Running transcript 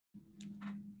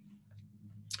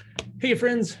Hey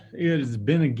friends, it has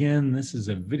been again. This is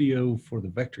a video for the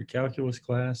vector calculus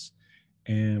class,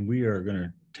 and we are going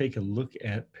to take a look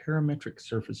at parametric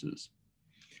surfaces.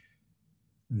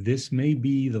 This may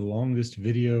be the longest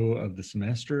video of the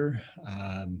semester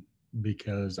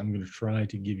because I'm going to try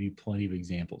to give you plenty of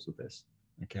examples of this,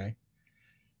 okay?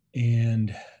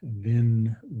 And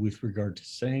then with regard to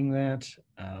saying that,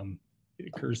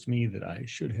 it occurs to me that I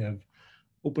should have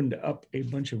opened up a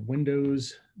bunch of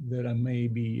windows that I may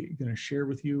be going to share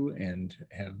with you and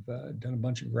have done a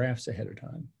bunch of graphs ahead of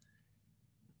time.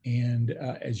 And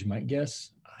as you might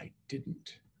guess, I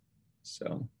didn't.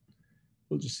 So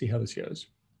we'll just see how this goes.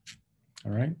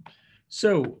 All right.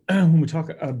 So when we talk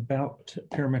about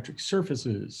parametric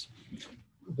surfaces,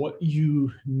 what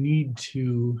you need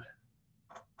to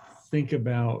think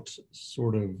about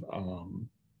sort of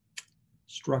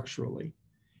structurally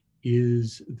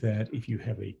is that if you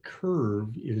have a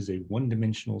curve, it is a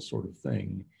one-dimensional sort of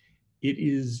thing. It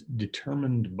is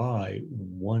determined by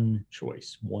one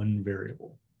choice, one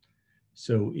variable.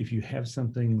 So if you have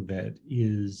something that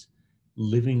is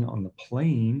living on the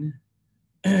plane,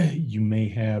 you may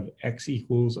have x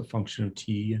equals a function of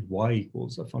t and y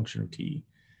equals a function of t.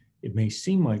 It may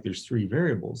seem like there's three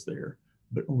variables there,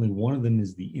 but only one of them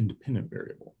is the independent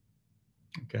variable,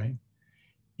 okay?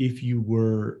 If you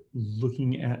were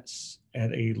looking at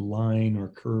a line or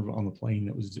curve on the plane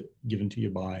that was given to you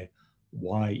by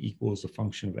y equals a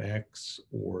function of x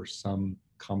or some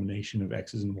combination of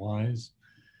x's and y's,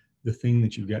 the thing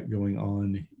that you've got going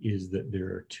on is that there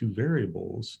are two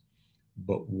variables,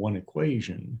 but one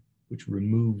equation, which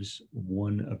removes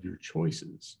one of your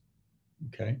choices,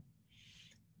 okay?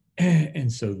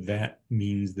 And so that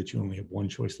means that you only have one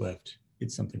choice left.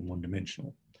 It's something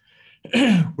one-dimensional.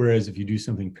 Whereas if you do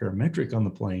something parametric on the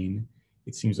plane,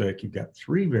 it seems like you've got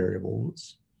three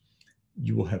variables.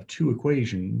 You will have two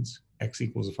equations, x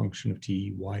equals a function of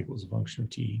t, y equals a function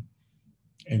of t.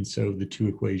 And so the two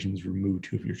equations remove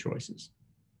two of your choices,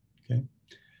 okay?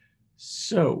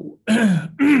 So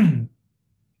when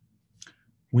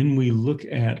we look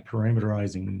at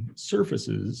parameterizing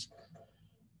surfaces,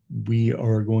 we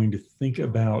are going to think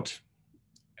about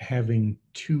having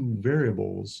two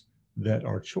variables that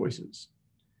are choices.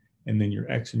 And then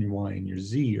your x and your y and your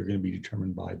z are going to be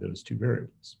determined by those two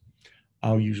variables.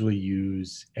 I'll usually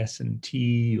use s and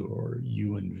t or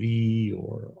u and v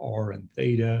or r and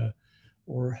theta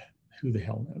or who the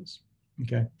hell knows,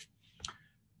 okay?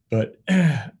 But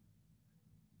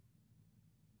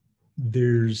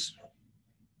there's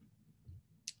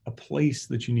a place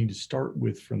that you need to start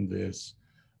with from this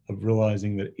of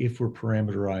realizing that if we're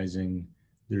parameterizing,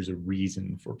 there's a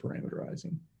reason for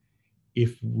parameterizing.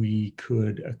 If we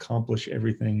could accomplish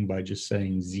everything by just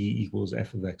saying z equals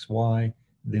f of x, y,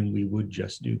 then we would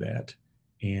just do that.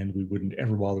 And we wouldn't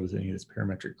ever bother with any of this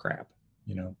parametric crap,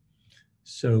 you know?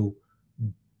 So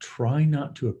try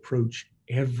not to approach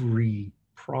every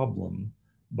problem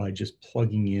by just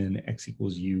plugging in x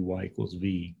equals u, y equals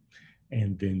v,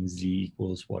 and then z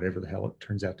equals whatever the hell it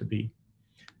turns out to be.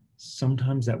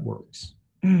 Sometimes that works.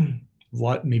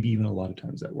 Maybe even a lot of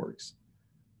times that works.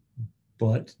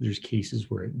 But there's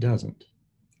cases where it doesn't.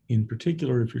 In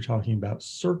particular, if you're talking about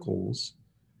circles,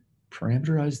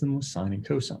 parameterize them with sine and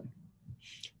cosine.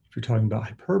 If you're talking about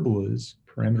hyperbolas,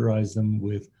 parameterize them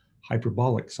with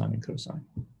hyperbolic sine and cosine,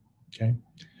 okay?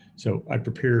 So I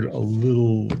prepared a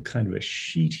little kind of a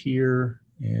sheet here,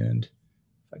 and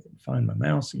if I can find my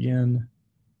mouse again,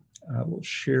 I will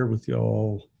share with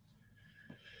y'all,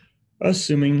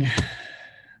 assuming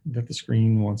that the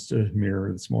screen wants to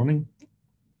mirror this morning.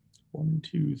 1,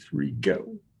 2, 3,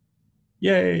 go.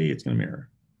 Yay, it's going to mirror.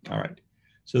 All right.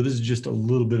 So this is just a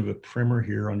little bit of a primer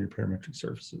here on your parametric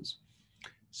surfaces.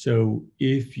 So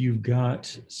if you've got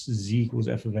z equals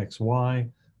f of x, y,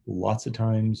 lots of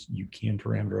times you can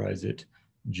parameterize it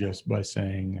just by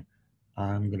saying,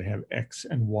 I'm going to have x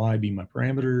and y be my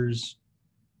parameters,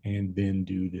 and then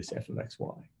do this f of x,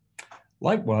 y.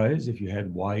 Likewise, if you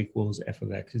had y equals f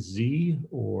of x, z,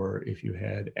 or if you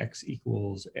had x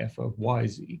equals f of y,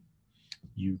 z,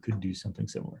 you could do something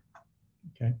similar,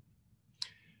 okay?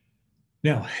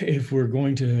 Now, if we're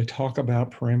going to talk about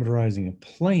parameterizing a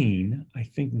plane, I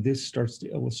think this starts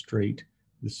to illustrate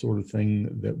the sort of thing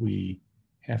that we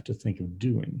have to think of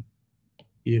doing.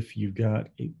 If you've got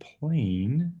a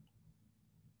plane,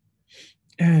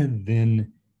 and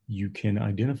then you can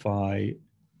identify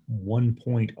one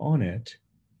point on it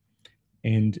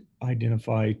and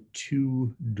identify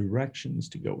two directions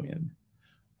to go in.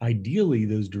 Ideally,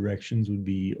 those directions would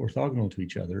be orthogonal to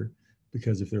each other,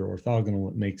 because if they're orthogonal,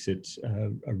 it makes it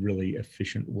a really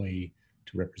efficient way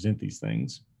to represent these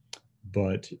things.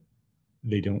 But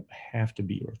They don't have to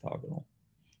be orthogonal.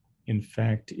 In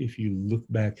fact, if you look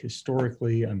back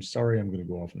historically, I'm sorry, I'm going to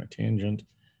go off on a tangent,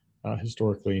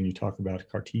 historically, and you talk about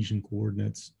Cartesian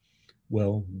coordinates,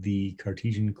 well, the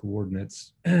Cartesian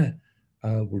coordinates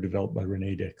were developed by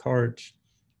René Descartes.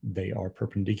 They are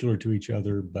perpendicular to each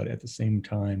other, but at the same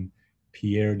time,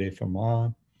 Pierre de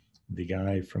Fermat, the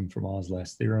guy from Fermat's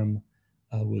last theorem,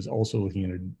 was also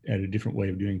looking at a different way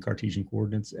of doing Cartesian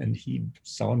coordinates, and he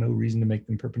saw no reason to make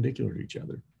them perpendicular to each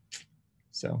other.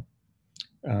 So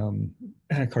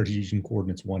Cartesian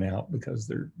coordinates won out because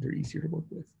they're easier to work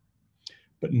with.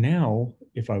 But now,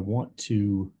 if I want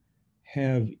to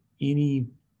have any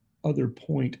other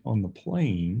point on the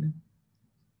plane,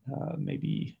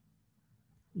 maybe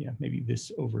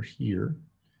this over here,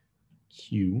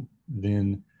 Q,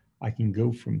 then I can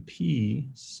go from P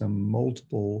some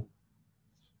multiple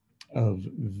of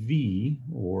V,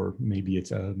 or maybe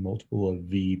it's a multiple of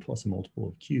V plus a multiple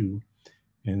of Q,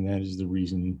 and that is the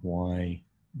reason why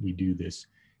we do this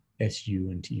SU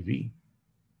and TV,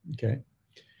 okay?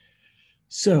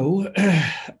 So,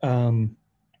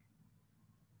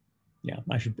 yeah,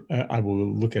 I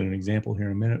will look at an example here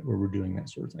in a minute where we're doing that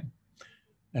sort of thing.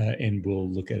 And we'll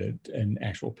look at an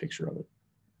actual picture of it.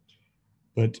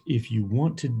 But if you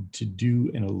want to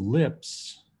do an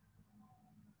ellipse,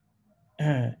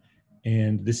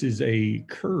 and this is a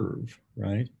curve,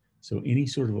 right? So any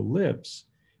sort of ellipse,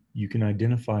 you can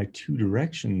identify two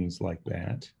directions like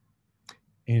that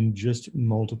and just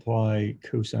multiply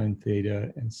cosine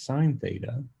theta and sine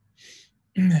theta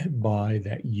by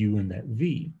that u and that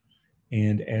v.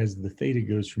 And as the theta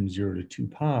goes from 0 to 2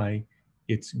 pi,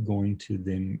 it's going to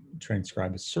then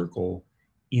transcribe a circle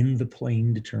in the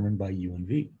plane determined by u and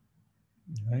v,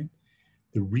 right?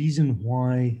 The reason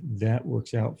why that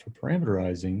works out for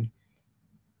parameterizing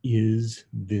is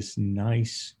this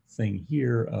nice thing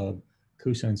here of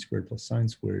cosine squared plus sine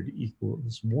squared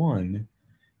equals 1.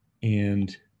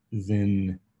 And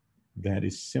then that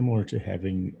is similar to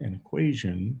having an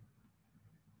equation,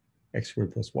 x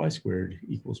squared plus y squared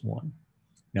equals 1.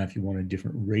 Now, if you want a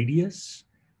different radius,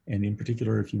 and in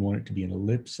particular, if you want it to be an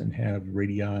ellipse and have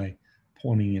radii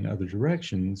pointing in other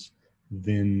directions,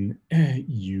 then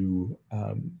you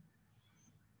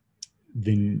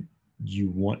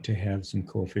want to have some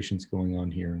coefficients going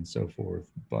on here and so forth.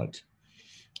 But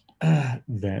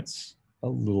that's a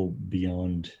little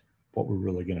beyond what we're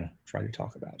really going to try to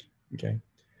talk about. Okay,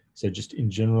 so just in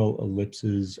general,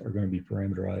 ellipses are going to be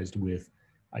parameterized with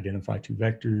identify two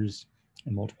vectors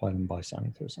and multiply them by sine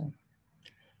and cosine.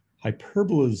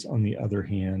 Hyperbolas, on the other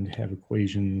hand, have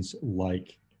equations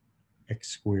like x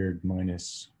squared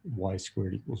minus y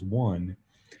squared equals 1.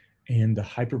 And the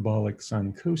hyperbolic sine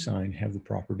and cosine have the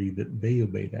property that they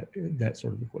obey that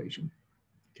sort of equation.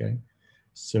 Okay,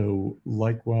 so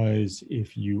likewise,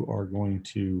 if you are going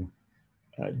to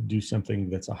do something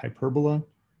that's a hyperbola,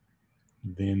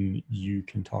 then you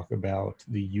can talk about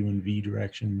the u and v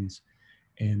directions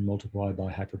and multiply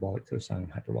by hyperbolic cosine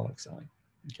and hyperbolic sine.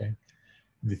 Okay,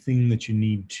 the thing that you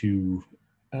need to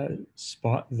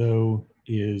spot, though,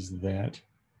 is that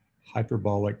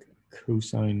hyperbolic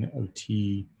cosine of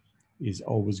t is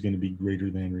always going to be greater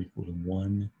than or equal to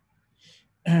 1,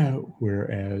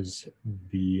 whereas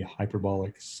the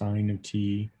hyperbolic sine of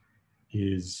t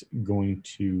is going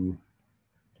to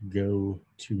go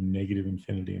to negative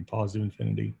infinity and positive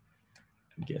infinity.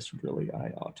 I guess really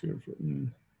I ought to have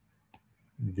written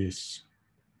this.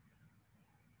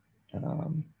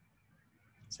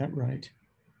 Is that right?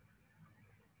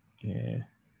 Yeah.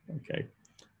 Okay.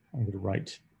 I'm going to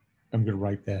write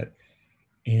that.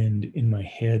 And in my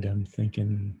head, I'm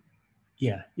thinking,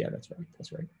 yeah, that's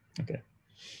right. Okay.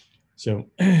 So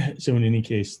in any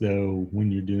case, though,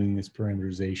 when you're doing this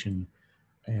parameterization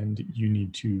and you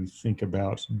need to think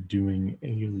about doing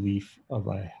a leaf of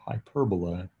a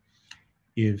hyperbola,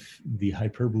 if the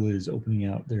hyperbola is opening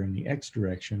out there in the x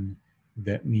direction,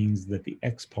 that means that the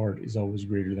x part is always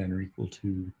greater than or equal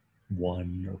to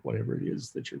 1 or whatever it is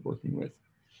that you're working with.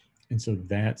 And so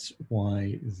that's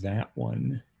why that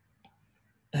one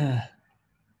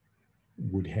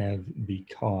would have the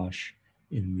cosh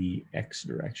in the x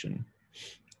direction.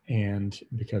 And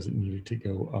because it needed to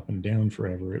go up and down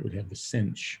forever, it would have the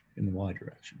cinch in the y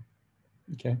direction.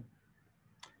 Okay.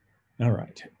 All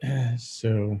right.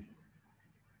 So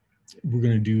we're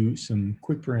going to do some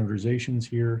quick parameterizations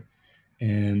here,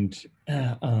 and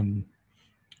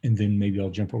then maybe I'll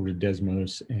jump over to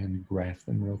Desmos and graph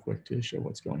them real quick to show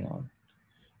what's going on.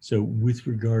 So with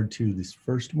regard to this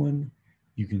first one,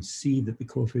 you can see that the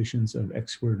coefficients of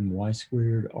x squared and y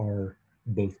squared are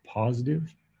both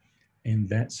positive, and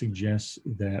that suggests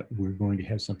that we're going to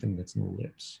have something that's an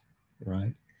ellipse,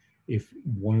 right? If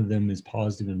one of them is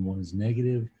positive and one is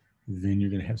negative, then you're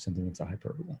going to have something that's a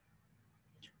hyperbola.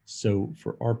 So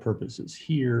for our purposes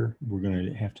here, we're going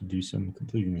to have to do some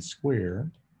completing the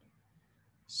square.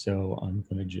 So I'm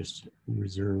going to just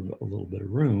reserve a little bit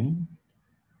of room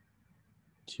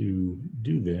to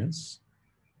do this.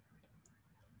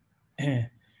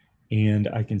 And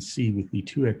I can see with the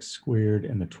 2x squared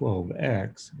and the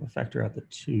 12x, if I factor out the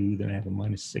 2, then I have a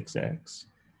minus 6x.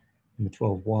 And the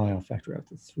 12y, I'll factor out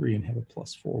the 3 and have a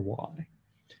plus 4y.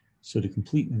 So to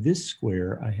complete this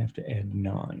square, I have to add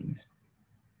 9.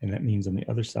 And that means on the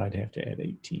other side, I have to add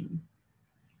 18.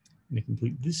 And to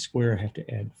complete this square, I have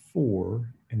to add 4.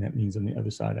 And that means on the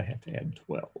other side, I have to add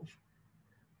 12.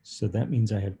 So that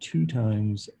means I have 2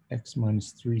 times x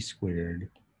minus 3 squared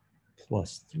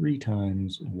plus 3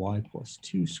 times y plus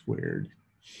 2 squared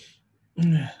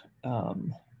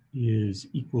is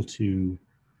equal to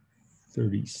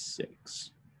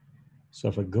 36. So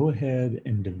if I go ahead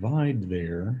and divide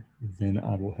there, then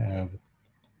I will have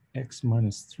x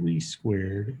minus 3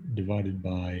 squared divided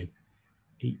by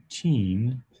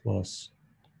 18 plus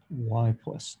y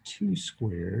plus 2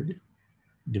 squared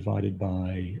divided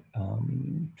by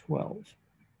 12,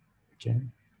 okay,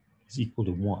 is equal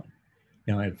to 1.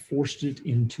 Now I've forced it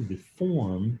into the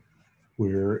form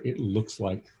where it looks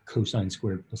like cosine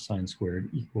squared plus sine squared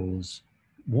equals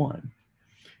 1.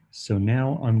 So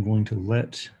now I'm going to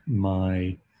let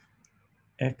my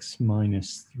x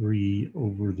minus 3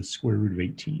 over the square root of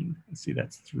 18. Let's see,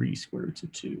 that's 3 square roots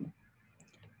of 2.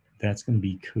 That's going to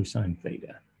be cosine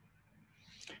theta.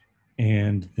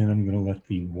 And then I'm going to let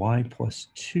the y plus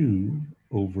 2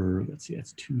 over, let's see,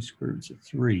 that's 2 square roots of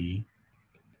 3.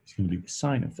 It's going to be the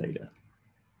sine of theta.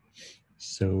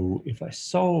 So if I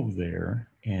solve there,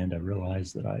 and I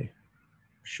realize that I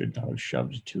should not have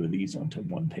shoved 2 of these onto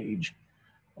one page,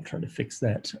 I'll try to fix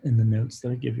that in the notes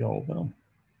that I give you all though.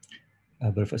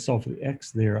 But if I solve for the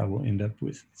x there, I will end up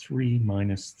with 3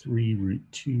 minus 3 root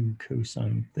 2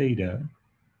 cosine theta.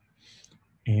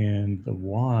 And the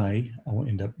y, I will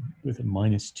end up with a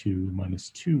minus 2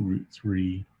 root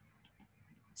 3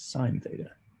 sine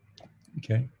theta.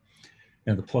 Okay.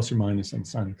 Now the plus or minus on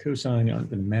sine and cosine aren't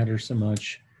going to matter so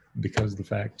much because of the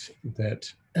fact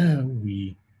that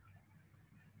we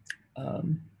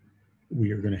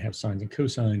are going to have sines and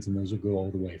cosines, and those will go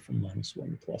all the way from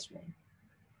 -1 to +1.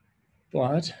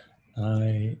 But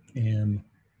I am,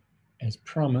 as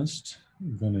promised,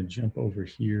 going to jump over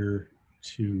here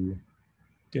to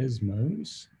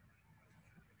Desmos,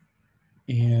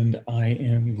 and I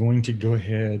am going to go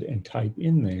ahead and type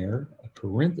in there a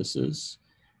parenthesis,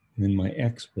 and then my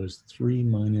x was 3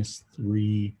 minus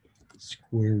 3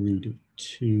 square root of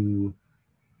 2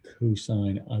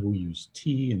 cosine. I will use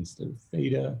t instead of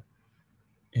theta,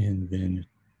 and then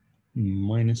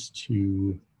minus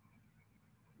 2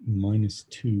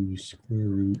 square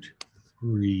root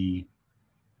 3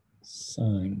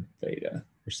 sine theta,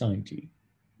 or sine t,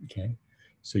 okay?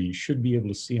 So you should be able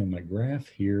to see on my graph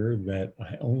here that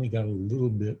I only got a little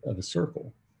bit of a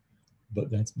circle,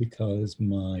 but that's because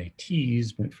my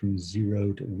t's went from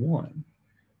 0 to 1.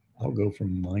 I'll go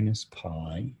from minus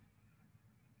pi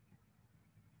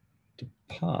to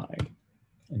pi,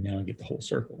 and now I get the whole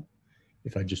circle.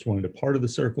 If I just wanted a part of the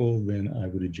circle, then I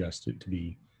would adjust it to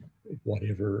be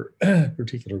whatever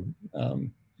particular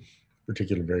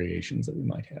variations that we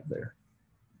might have there.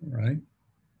 All right.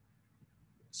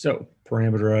 So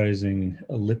parameterizing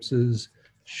ellipses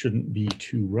shouldn't be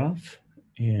too rough.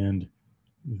 And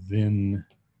then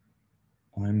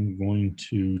I'm going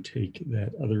to take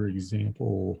that other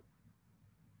example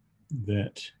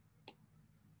that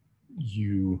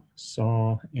you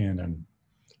saw, and I'm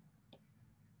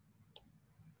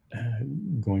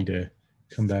going to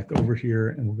come back over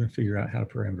here, and we're going to figure out how to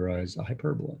parameterize a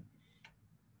hyperbola.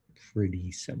 Pretty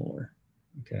similar,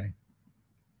 okay?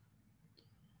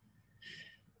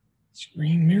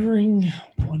 Screen mirroring,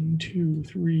 1, 2,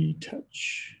 3,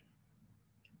 touch.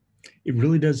 It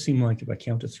really does seem like if I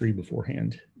count to 3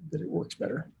 beforehand that it works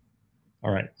better.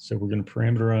 All right, so we're going to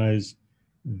parameterize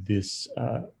this,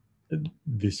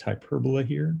 this hyperbola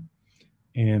here.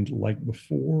 And like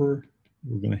before,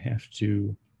 we're going to have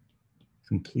to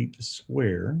complete the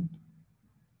square.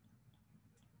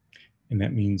 And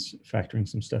that means factoring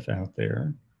some stuff out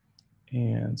there.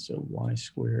 And so y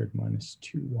squared minus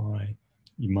 2y.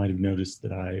 You might have noticed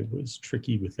that I was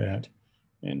tricky with that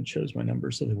and chose my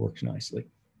numbers so they worked nicely.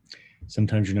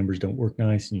 Sometimes your numbers don't work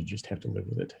nice and you just have to live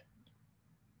with it.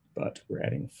 But we're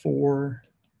adding 4,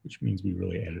 which means we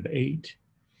really added 8.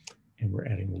 And we're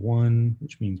adding 1,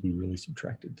 which means we really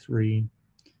subtracted 3.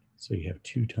 So you have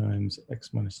 2 times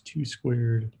x minus 2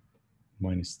 squared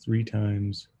minus 3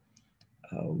 times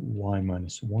y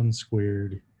minus 1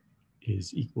 squared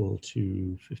is equal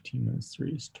to 15 minus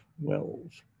 3 is 12.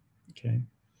 Okay.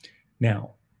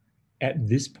 Now, at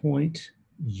this point,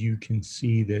 you can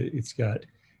see that it's got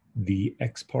the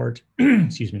x part,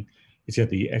 excuse me, it's got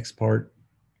the x part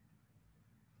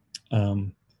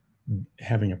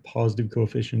having a positive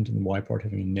coefficient and the y part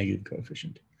having a negative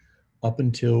coefficient. Up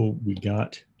until we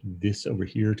got this over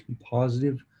here to be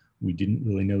positive, we didn't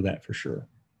really know that for sure.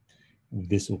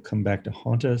 This will come back to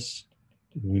haunt us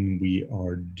when we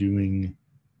are doing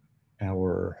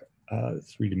our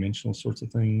three-dimensional sorts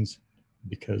of things,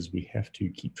 because we have to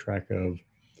keep track of,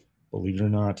 believe it or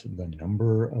not, the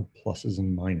number of pluses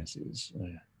and minuses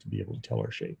to be able to tell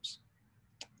our shapes.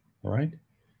 All right,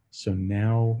 so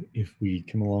now if we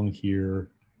come along here,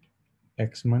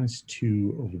 x minus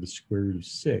 2 over the square root of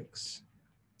 6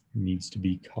 needs to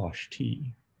be cosh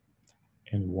t,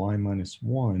 and y minus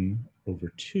 1 over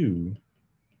 2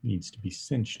 needs to be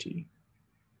sinh t.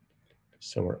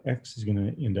 So our x is going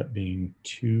to end up being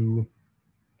 2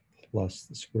 plus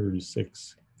the square root of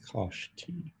 6 cosh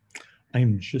t. I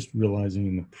am just realizing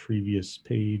in the previous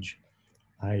page,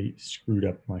 I screwed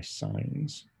up my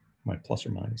signs, my plus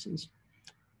or minuses.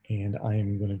 And I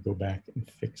am going to go back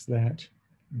and fix that,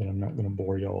 but I'm not going to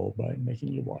bore y'all by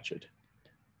making you watch it.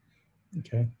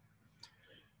 Okay.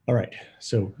 All right.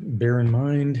 So bear in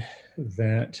mind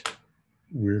that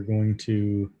we're going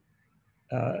to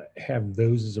have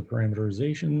those as a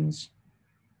parameterizations.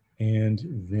 And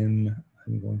then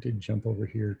I'm going to jump over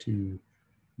here to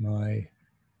my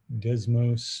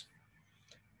Desmos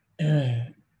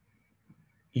in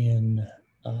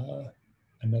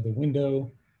another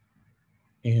window.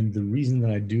 And the reason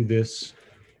that I do this,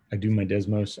 I do my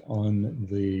Desmos on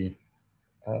the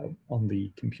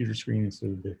computer screen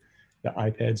instead of the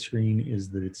iPad screen, is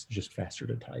that it's just faster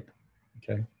to type.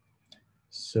 Okay.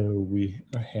 So we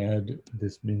had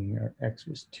this being our x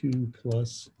was 2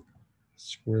 plus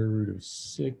square root of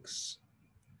 6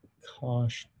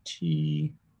 cosh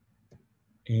t,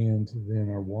 and then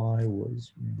our y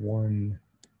was 1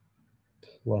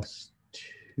 plus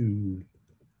 2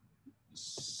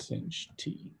 sinh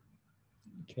t.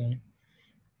 Okay,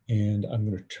 and I'm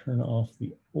going to turn off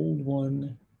the old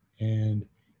one, and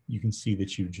you can see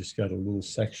that you've just got a little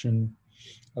section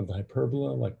of the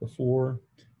hyperbola like before.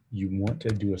 You want to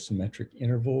do a symmetric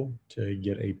interval to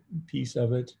get a piece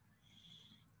of it.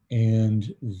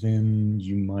 And then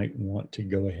you might want to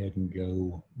go ahead and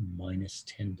go minus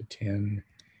 10 to 10.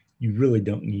 You really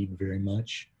don't need very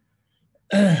much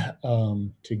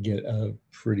to get a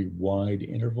pretty wide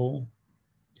interval.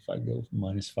 If I go from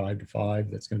minus 5 to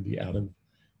 5, that's going to be out of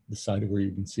the side of where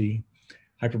you can see.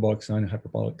 Hyperbolic sine and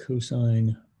hyperbolic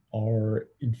cosine are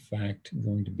in fact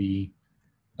going to be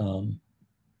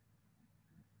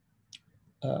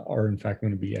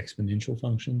exponential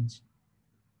functions.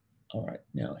 All right,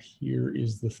 now here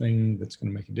is the thing that's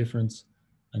going to make a difference.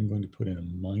 I'm going to put in a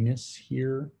minus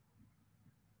here,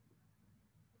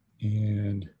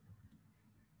 and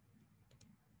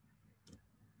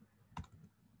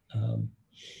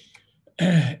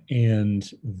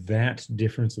that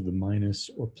difference of the minus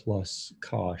or plus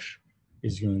cosh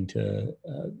is going to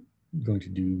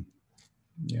do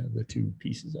the two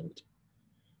pieces of it.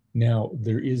 Now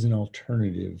there is an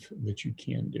alternative that you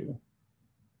can do,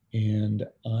 and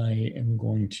I am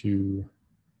going to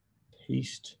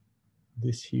paste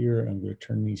this here, and I'm going to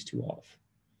turn these two off.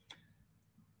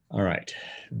 All right,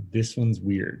 this one's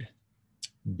weird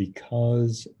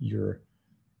because your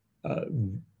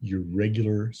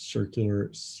regular circular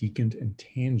secant and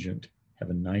tangent have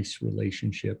a nice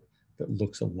relationship that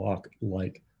looks a lot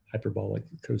like hyperbolic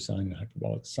cosine and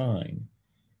hyperbolic sine.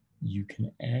 You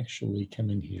can actually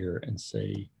come in here and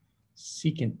say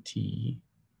secant t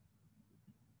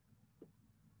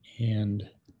and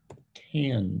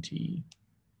tan t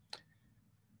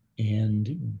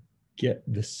and get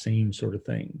the same sort of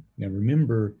thing. Now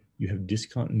remember, you have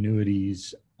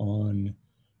discontinuities on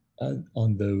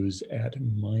those at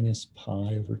minus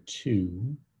pi over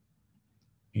 2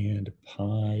 and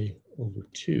pi over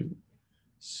 2.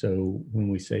 So when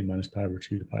we say minus pi over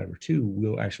 2 to pi over 2,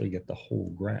 we'll actually get the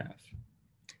whole graph.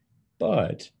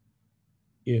 But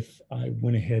if I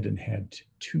went ahead and had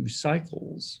 2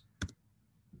 cycles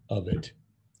of it,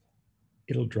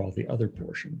 it'll draw the other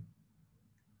portion.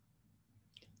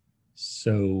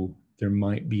 So there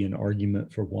might be an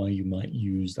argument for why you might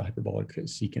use the hyperbolic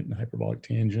secant and hyperbolic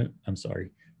tangent. I'm sorry,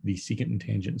 the secant and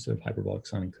tangent instead of hyperbolic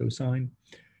sine and cosine,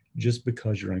 just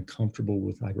because you're uncomfortable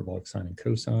with hyperbolic sine and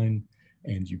cosine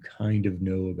and you kind of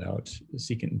know about the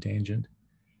secant and tangent.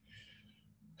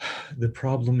 The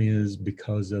problem is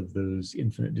because of those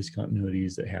infinite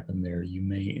discontinuities that happen there, you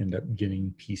may end up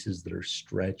getting pieces that are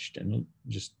stretched, and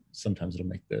just sometimes it'll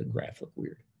make the graph look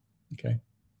weird, okay?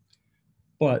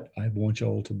 But I want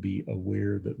y'all to be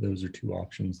aware that those are two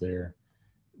options there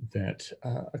that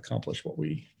accomplish what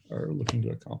we are looking to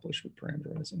accomplish with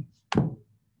parameterizing.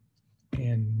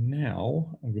 And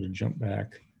now I'm going to jump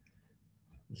back.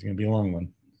 This is going to be a long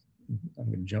one. I'm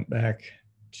going to jump back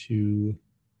to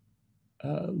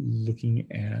looking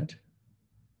at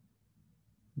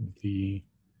the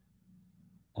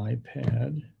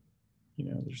iPad. You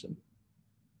know,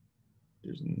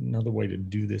 there's another way to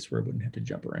do this where I wouldn't have to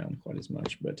jump around quite as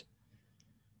much, but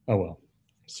oh well.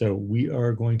 So we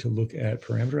are going to look at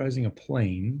parameterizing a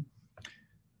plane.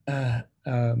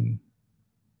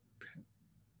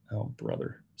 Oh,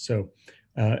 brother. So,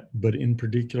 but in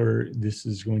particular, this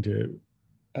is going to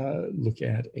look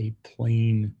at a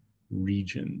plane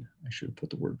region. I should have put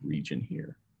the word region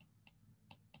here.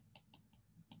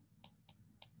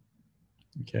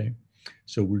 Okay,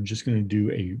 so we're just going to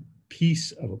do a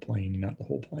piece of a plane, not the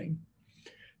whole plane.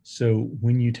 So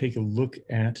when you take a look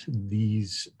at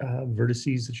these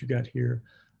vertices that you got here,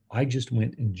 I just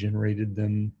went and generated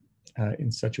them in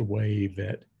such a way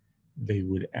that they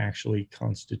would actually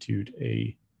constitute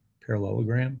a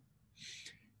parallelogram.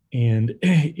 And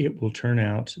it will turn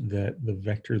out that the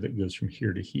vector that goes from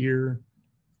here to here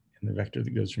and the vector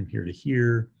that goes from here to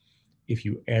here, if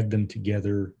you add them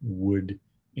together, would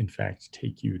in fact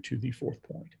take you to the fourth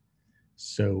point.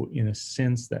 So in a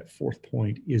sense, that fourth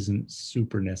point isn't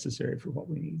super necessary for what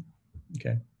we need,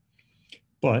 okay?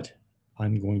 But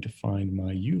I'm going to find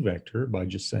my u vector by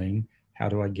just saying, how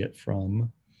do I get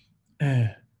from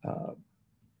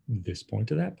this point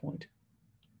to that point?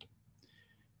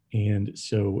 And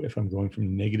so if I'm going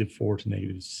from -4 to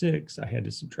 -6, I had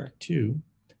to subtract 2.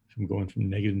 If I'm going from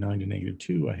 -9 to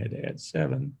 -2, I had to add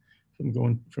 7. If I'm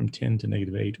going from 10 to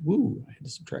 -8, woo, I had to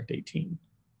subtract 18.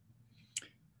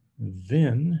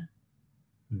 Then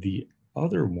the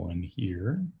other one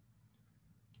here,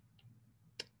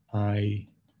 I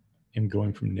am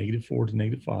going from -4 to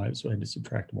 -5, so I had to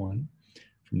subtract 1.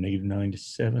 From -9 to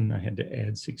 7, I had to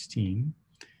add 16.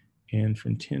 And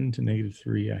from 10 to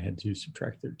 -3, I had to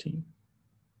subtract 13.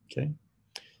 Okay,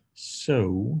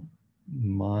 so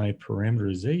my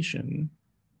parameterization,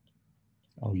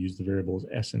 I'll use the variables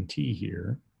s and t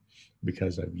here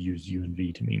because I've used u and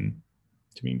v to mean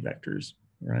vectors,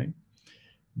 right?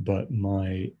 But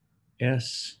my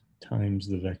s times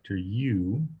the vector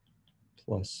u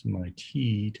plus my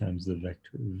t times the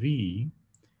vector v,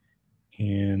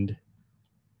 and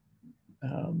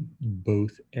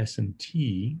both s and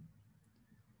t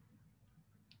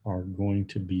are going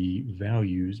to be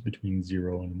values between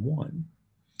 0 and 1.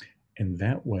 And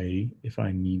that way, if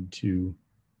I need to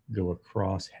go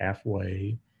across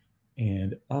halfway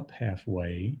and up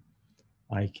halfway,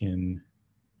 I can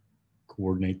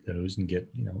coordinate those and get,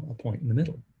 you know, a point in the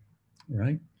middle,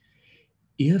 right?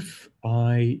 If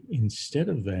I, instead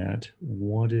of that,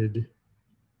 wanted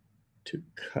to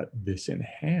cut this in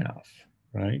half,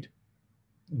 right?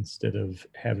 Instead of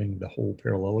having the whole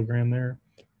parallelogram there,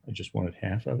 I just wanted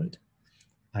half of it.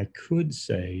 I could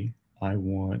say I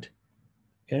want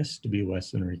s to be less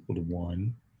than or equal to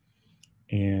 1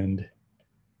 and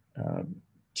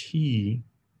t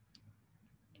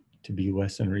to be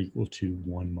less than or equal to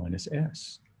 1 minus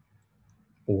s,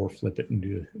 or flip it and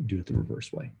do it the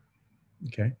reverse way,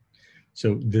 okay?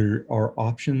 So there are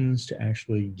options to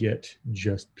actually get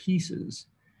just pieces.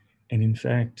 And in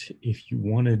fact, if you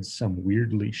wanted some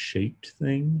weirdly shaped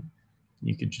thing,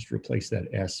 you could just replace that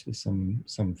s with some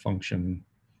function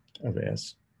of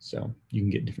s. So you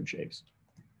can get different shapes,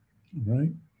 all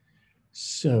right?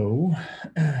 So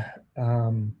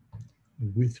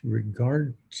with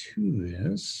regard to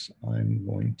this, I'm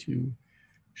going to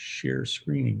share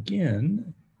screen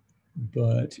again,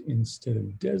 but instead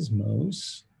of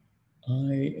Desmos,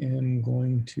 I am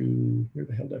going to, where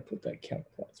the hell did I put that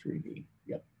CalcPlot 3D?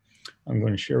 Yep. I'm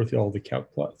going to share with you all the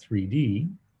CalcPlot 3D.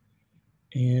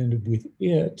 And with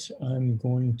it, I'm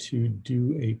going to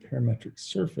do a parametric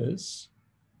surface.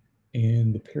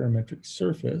 And the parametric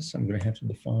surface, I'm going to have to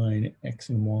define x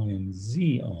and y and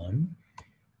z on.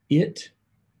 It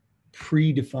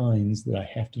predefines that I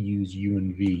have to use u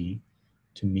and v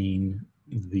to mean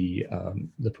the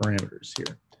parameters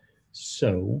here.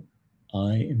 So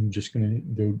I am just going to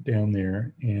go down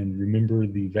there, and remember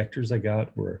the vectors I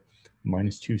got were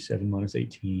 -2, 7,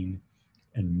 -18,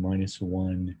 and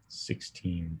 -1,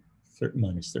 16,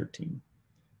 -13.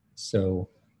 So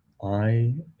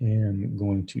I am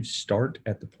going to start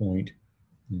at the point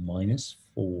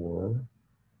 -4,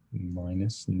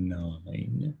 minus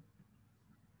 9,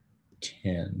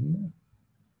 10,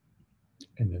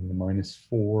 and then the minus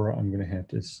 4, I'm going to have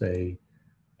to say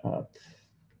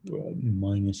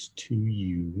minus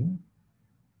 2u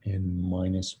and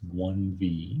minus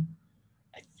 1v.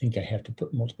 I think I have to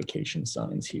put multiplication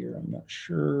signs here. I'm not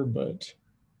sure, but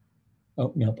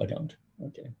oh, nope, I don't.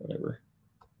 Okay, whatever.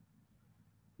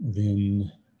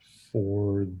 Then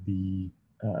for the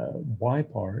y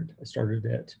part, I started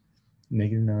at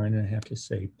negative 9, and I have to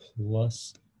say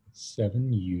plus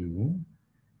 7u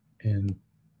and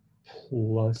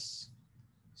plus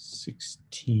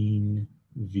 16v.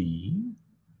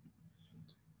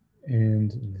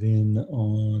 And then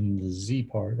on the z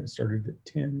part, I started at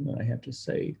 10, and I have to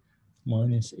say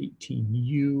minus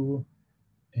 18u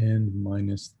and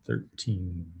minus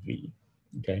 13v.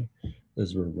 Okay,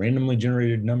 those were randomly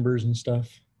generated numbers and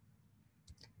stuff.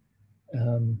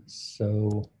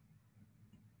 So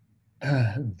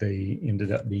they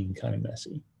ended up being kind of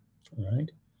messy. All right,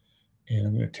 and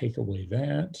I'm going to take away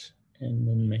that and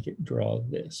then make it draw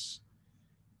this.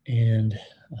 And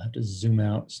I'll have to zoom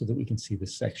out so that we can see the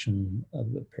section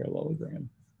of the parallelogram.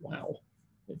 Wow,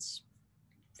 it's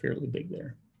fairly big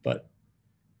there. But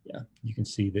yeah, you can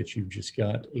see that you've just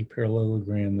got a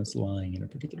parallelogram that's lying in a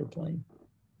particular plane.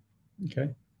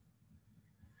 Okay.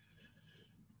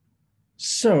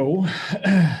 So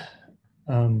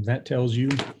that tells you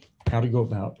how to go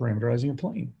about parameterizing a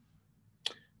plane.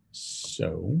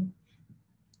 So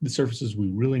the surfaces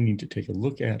we really need to take a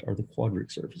look at are the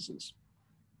quadric surfaces.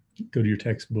 Go to your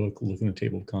textbook, look in the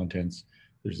table of contents.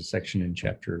 There's a section in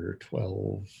chapter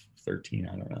 12, 13,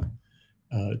 I don't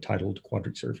know, titled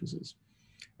Quadric Surfaces.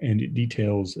 And it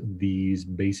details these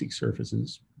basic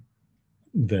surfaces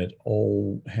that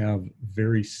all have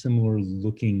very similar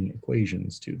looking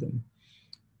equations to them.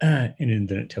 And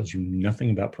then it tells you nothing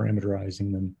about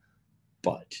parameterizing them,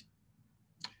 but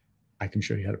I can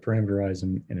show you how to parameterize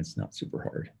them, and it's not super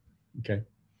hard, okay?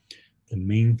 The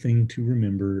main thing to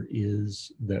remember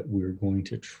is that we're going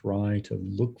to try to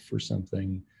look for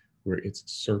something where it's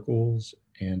circles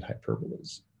and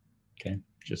hyperbolas, okay?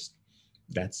 Just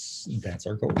that's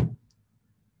our goal.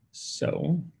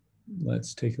 So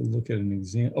let's take a look at an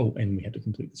example. Oh, and we have to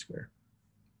complete the square.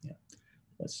 Yeah.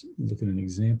 Let's look at an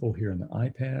example here on the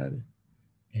iPad,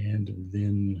 and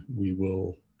then we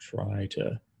will try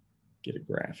to get a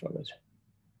graph of it.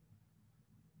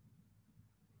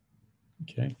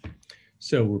 Okay,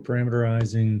 so we're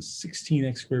parameterizing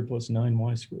 16x squared plus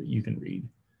 9y squared. You can read,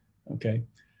 okay?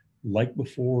 Like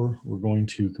before, we're going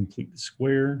to complete the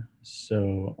square.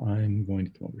 So I'm going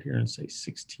to come over here and say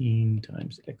 16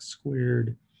 times x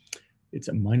squared. It's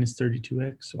a minus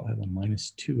 32x, so I have a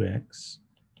minus 2x.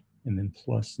 And then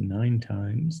plus 9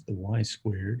 times the y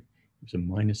squared. It's a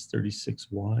minus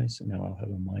 36y, so now I'll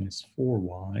have a minus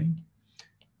 4y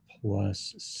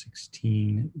plus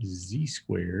 16z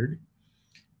squared.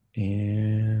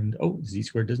 And, oh, z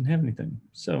squared doesn't have anything,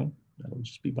 so that'll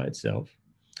just be by itself.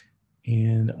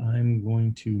 And I'm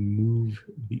going to move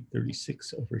the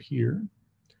 36 over here.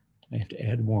 I have to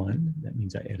add 1. That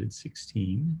means I added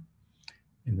 16.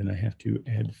 And then I have to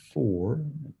add 4.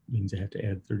 That means I have to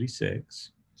add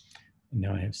 36. And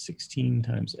now I have 16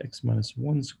 times x minus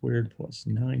 1 squared plus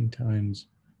 9 times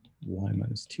y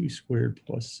minus 2 squared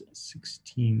plus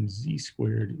 16z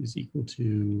squared is equal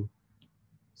to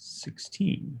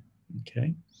 16,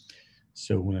 okay?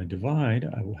 So when I divide,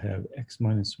 I will have x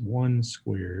minus 1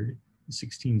 squared. The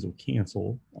 16s will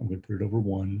cancel. I'm going to put it over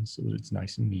 1 so that it's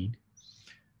nice and neat.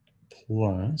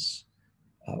 Plus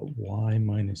y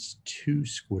minus 2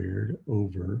 squared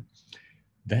over,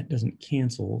 that doesn't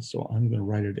cancel, so I'm going to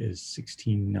write it as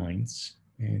 16/9,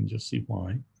 and you'll see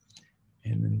why.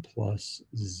 And then plus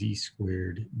z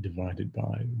squared divided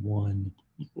by 1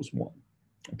 equals 1.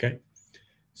 Okay,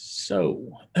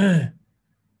 so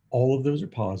all of those are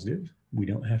positive. We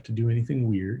don't have to do anything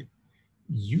weird.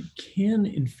 You can,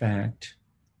 in fact,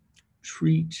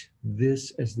 treat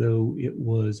this as though it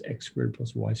was x squared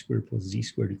plus y squared plus z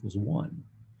squared equals 1.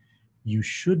 You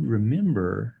should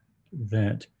remember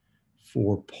that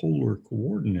for polar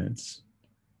coordinates,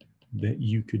 that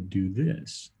you could do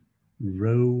this.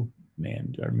 Rho,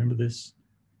 man, do I remember this?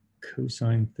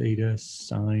 Cosine theta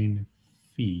sine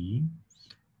phi,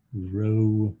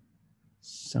 rho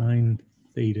sine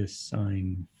theta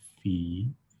sine phi,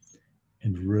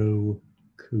 and rho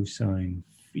cosine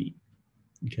phi,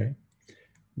 okay?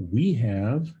 We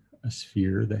have a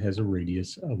sphere that has a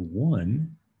radius of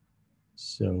 1,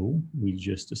 so we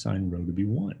just assign rho to be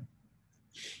 1.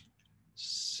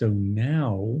 So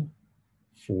now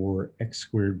for x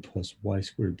squared plus y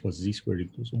squared plus z squared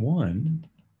equals 1,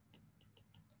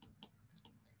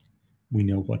 we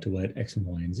know what to let x and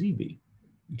y and z be,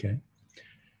 okay?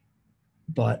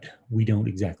 But we don't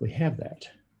exactly have that.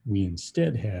 We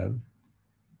instead have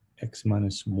x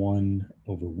minus 1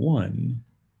 over 1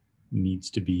 needs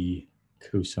to be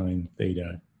cosine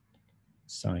theta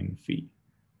sine phi.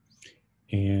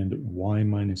 And y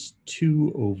minus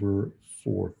 2 over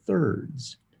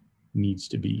 4/3 needs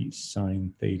to be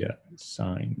sine theta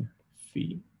sine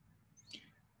phi.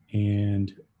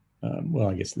 And well,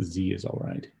 I guess the z is all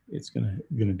right. It's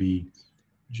gonna be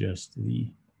just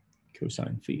the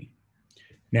cosine phi.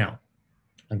 Now,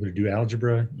 I'm going to do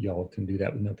algebra. Y'all can do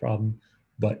that with no problem.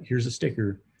 But here's a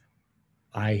sticker.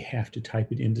 I have to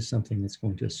type it into something that's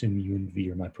going to assume u and v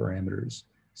are my parameters.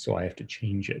 So I have to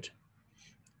change it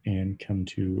and come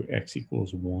to x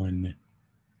equals 1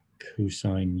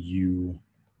 cosine u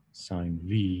sine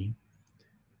v,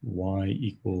 y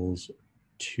equals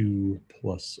 2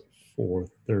 plus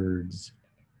 4/3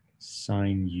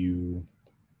 sine u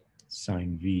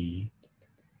sine v,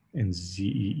 and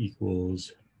z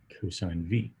equals cosine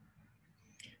v.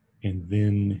 And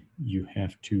then you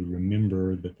have to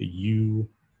remember that the u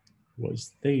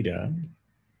was theta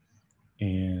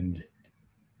and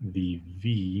the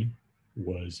v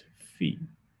was phi,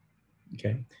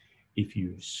 okay? If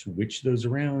you switch those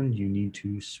around, you need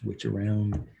to switch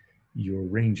around your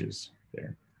ranges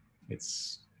there.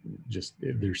 It's just,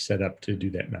 they're set up to do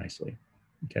that nicely,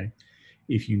 okay?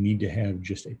 If you need to have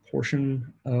just a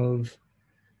portion of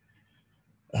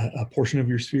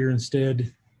your sphere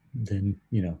instead, then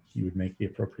you would make the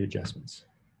appropriate adjustments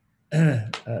to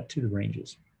the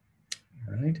ranges.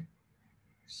 All right.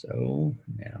 So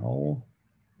now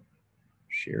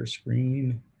share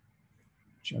screen,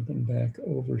 jumping back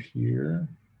over here,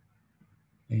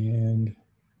 and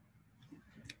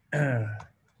I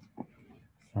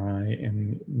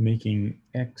am making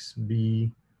x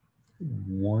be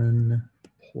 1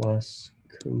 plus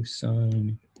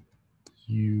cosine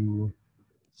u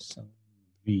sine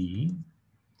v,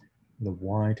 the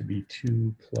y to be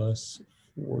 2 plus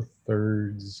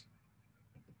 4/3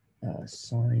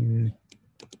 sine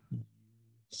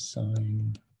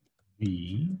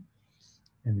v,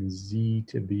 and z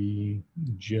to be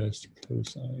just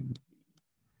cosine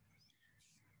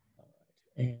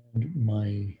v. And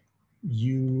my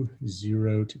u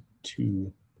 0 to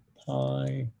 2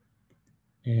 pi,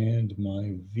 and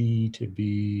my v to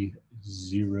be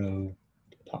 0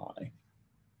 to pi.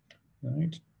 All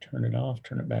right, turn it off,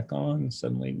 turn it back on.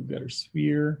 Suddenly we've got our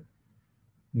sphere.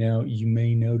 Now you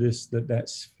may notice that that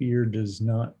sphere does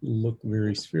not look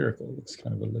very spherical. It looks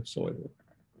kind of ellipsoidal.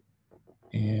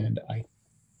 And I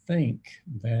think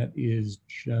that is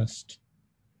just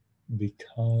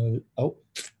because, oh,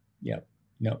 yeah,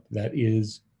 no, that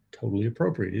is totally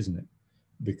appropriate, isn't it?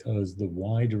 Because the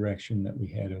y direction that we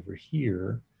had over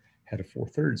here had a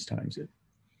 4/3 times it.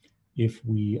 If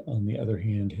we, on the other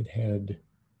hand, had had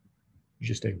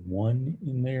just a 1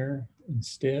 in there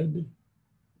instead,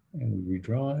 and we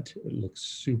redraw it, it looks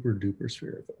super duper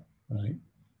spherical, right?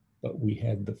 But we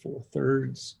had the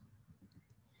 4/3,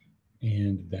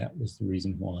 and that was the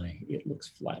reason why it looks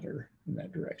flatter in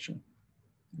that direction,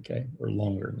 okay? Or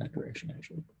longer in that direction,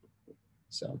 actually.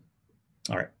 So,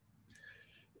 all right.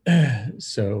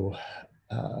 So,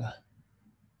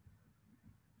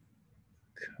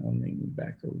 coming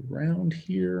back around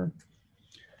here,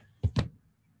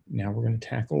 now we're going to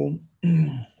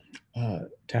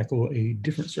tackle a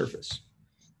different surface.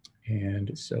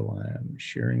 And so I'm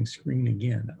sharing screen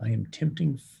again. I am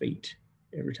tempting fate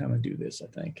every time I do this, I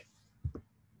think.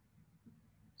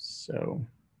 So,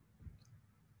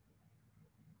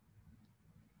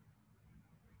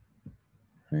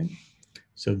 right.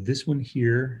 So this one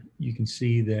here, you can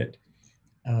see that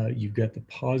you've got the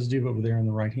positive over there on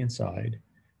the right-hand side,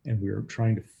 and we're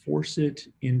trying to force it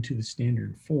into the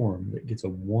standard form that gets a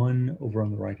 1 over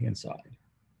on the right-hand side,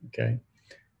 okay?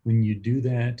 When you do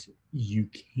that, you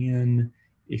can,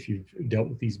 if you've dealt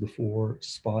with these before,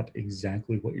 spot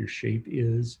exactly what your shape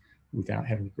is without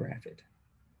having to graph it.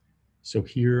 So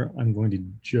here, I'm going to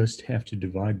just have to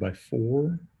divide by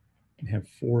 4 and have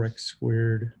 4x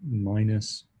squared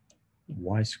minus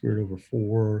y squared over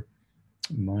 4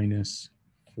 minus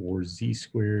 4z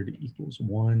squared equals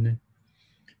 1.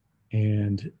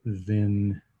 And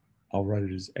then I'll write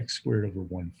it as x squared over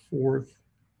 1/4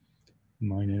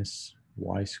 minus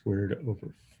y squared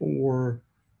over 4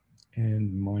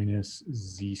 and minus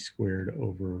z squared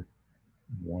over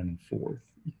 1/4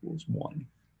 equals 1.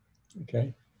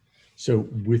 Okay, so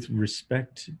with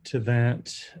respect to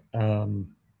that,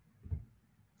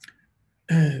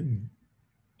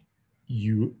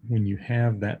 when you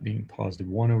have that being positive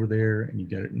 1 over there and you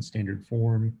get it in standard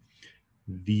form,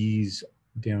 these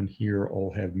down here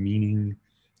all have meaning.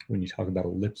 When you talk about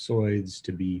ellipsoids,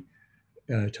 to be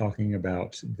talking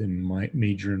about the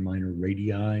major and minor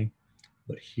radii,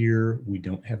 but here we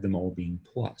don't have them all being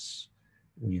plus.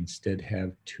 We instead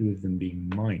have two of them being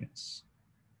minus,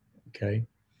 okay?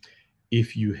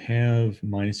 If you have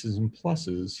minuses and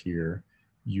pluses here,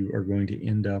 you are going to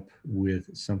end up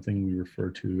with something we refer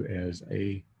to as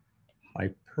a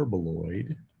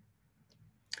hyperboloid.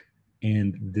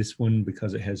 And this one,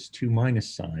 because it has two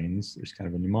minus signs, there's kind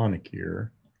of a mnemonic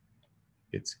here,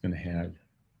 it's going to have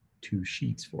two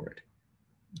sheets for it,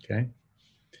 okay?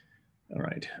 All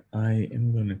right, I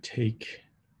am going to take,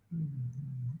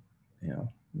 I'm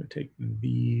going to take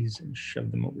these and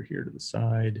shove them over here to the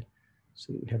side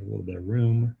so that we have a little bit of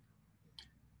room.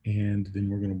 And then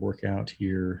we're going to work out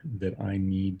here that I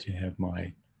need to have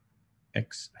my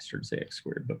x, I started to say x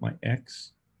squared, but my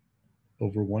x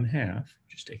over 1/2,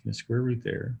 just taking the square root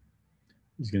there,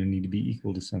 is going to need to be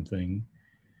equal to something.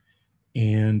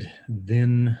 And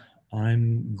then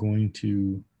I'm going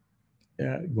to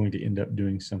end up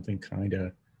doing something kind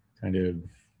of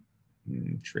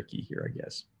tricky here, I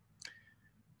guess.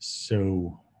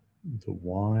 So the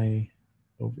y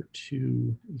over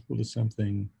 2 equal to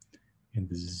something, and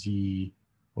the z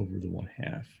over the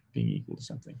 1/2 being equal to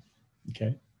something,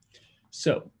 okay?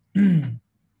 So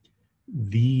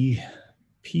the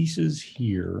pieces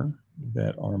here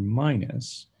that are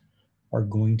minus are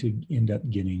going to end up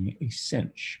getting a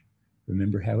cinch.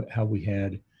 Remember how we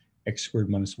had x squared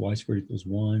minus y squared equals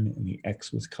 1, and the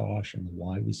x was cosh and the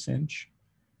y was sinh?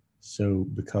 So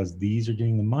because these are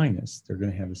getting the minus, they're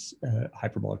going to have a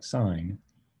hyperbolic sign,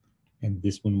 and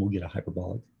this one will get a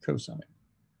hyperbolic cosine.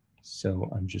 So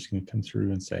I'm just going to come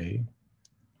through and say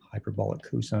hyperbolic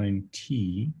cosine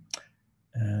t.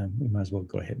 We might as well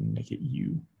go ahead and make it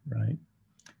u, right?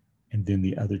 And then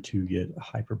the other two get a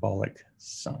hyperbolic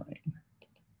sine.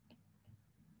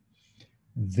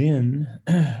 Then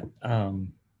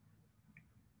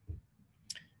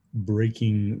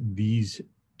breaking these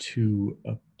two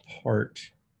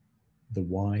apart, the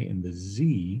y and the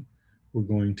z, we're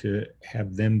going to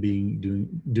have them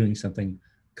doing something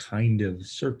kind of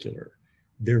circular.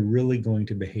 They're really going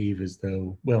to behave as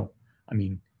though, well, I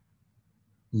mean,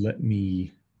 let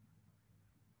me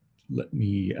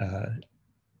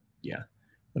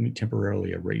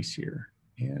temporarily erase here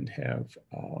and have,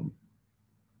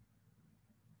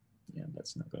 yeah,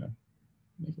 that's not going to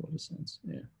make a lot of sense.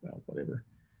 Yeah, well, whatever.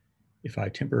 If I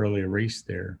temporarily erase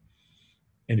there,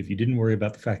 and if you didn't worry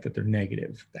about the fact that they're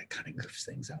negative, that kind of goofs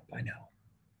things up, I know.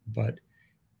 But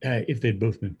if they'd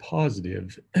both been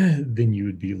positive, then you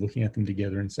would be looking at them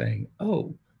together and saying,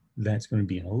 oh, that's going to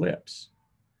be an ellipse.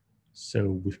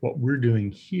 So with what we're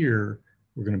doing here,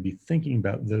 we're going to be thinking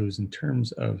about those in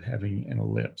terms of having an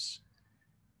ellipse.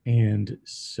 And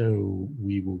so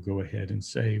we will go ahead and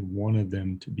say one of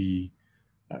them to be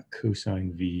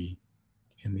cosine v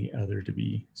and the other to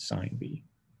be sine v.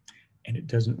 And it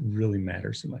doesn't really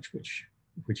matter so much which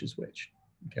is which,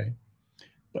 okay?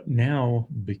 But now,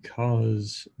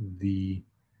 because the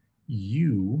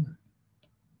u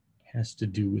has to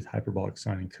do with hyperbolic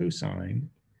sine and cosine,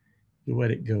 you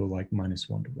let it go like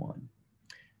 -1 to 1.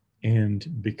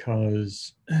 And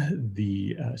because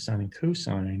the sine and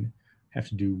cosine have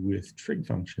to do with trig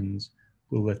functions,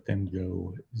 we'll let them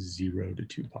go 0 to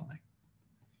 2 pi.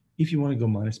 If you want to go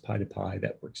minus pi to pi,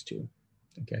 that works too,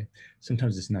 okay?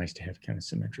 Sometimes it's nice to have kind of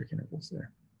symmetric intervals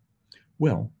there.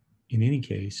 Well, in any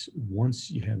case, once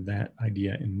you have that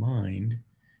idea in mind,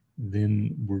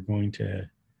 then we're going to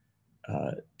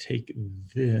take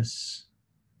this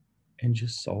and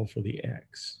just solve for the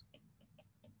x.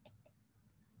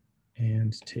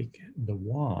 And take the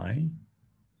y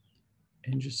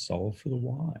and just solve for the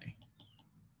y.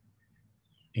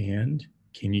 And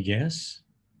can you guess?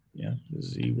 Yeah, the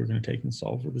z we're going to take and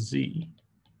solve for the z.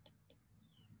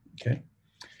 Okay.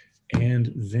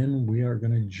 And then we are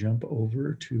going to jump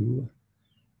over to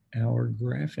our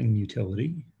graphing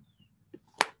utility.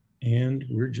 And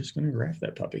we're just going to graph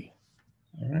that puppy.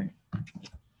 All right.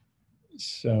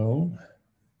 So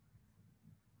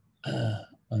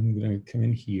I'm going to come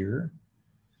in here.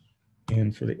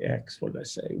 And for the x, what did I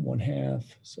say? 1/2.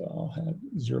 So I'll have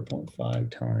 0.5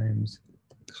 times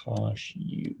cosh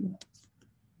u.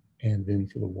 And then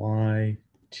for the y,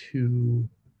 2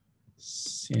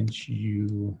 sinh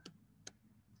u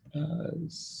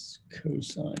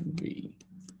cosine v.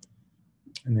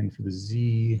 And then for the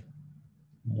z,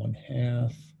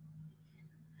 1/2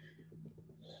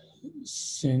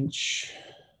 sinh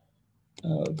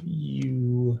of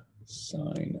u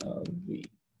sine of v.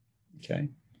 Okay.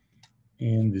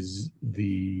 And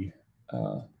the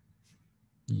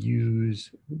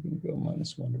use, we're going to go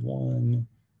 -1 to 1,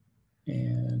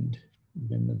 and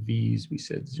then the v's, we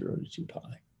said 0 to 2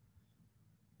 pi.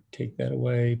 Take that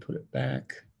away, put it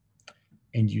back,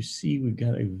 and you see we've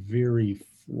got a very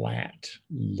flat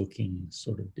looking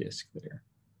sort of disk there,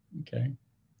 okay?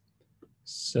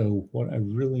 So what I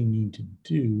really need to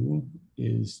do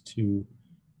is to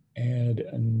add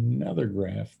another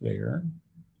graph there.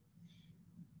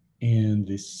 And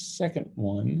the second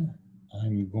one,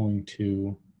 I'm going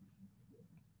to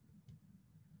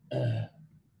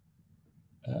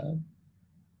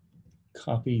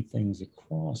copy things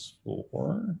across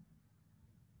for.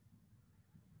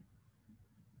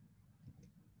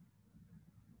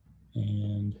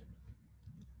 And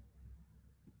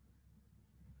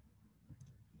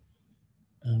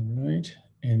all right,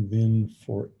 and then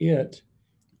for it,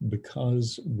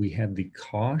 because we had the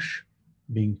cosh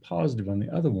being positive on the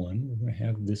other one, we're going to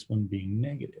have this one being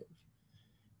negative.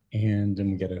 And then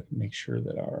we got to make sure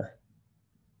that our,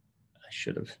 I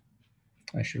should have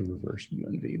reversed U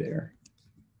and V there.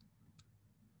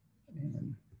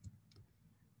 And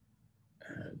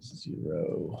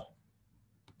 0,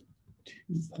 2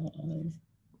 pi,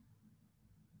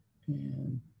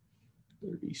 and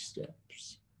 30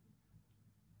 steps.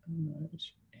 All right,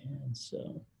 and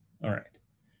so, all right.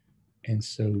 And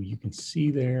so you can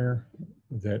see there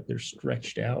that they're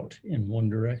stretched out in one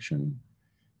direction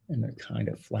and they're kind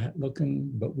of flat looking,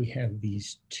 but we have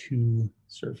these two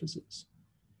surfaces.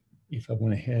 If I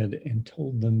went ahead and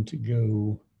told them to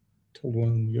go, told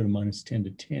one to go to -10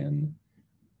 to 10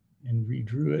 and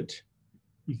redrew it,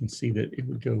 you can see that it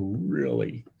would go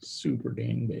really super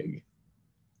dang big.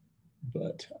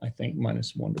 But I think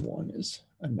 -1 to 1 is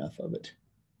enough of it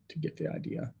to get the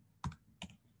idea.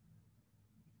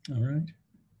 All right.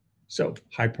 So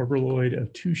hyperboloid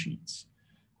of 2 sheets.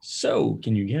 So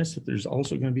can you guess that there's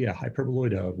also going to be a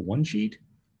hyperboloid of 1 sheet?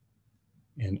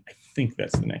 And I think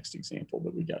that's the next example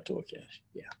that we got to look at.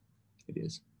 Yeah, it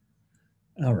is.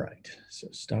 All right.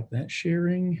 So stop that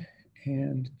sharing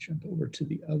and jump over to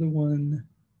the other one.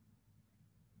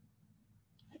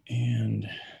 And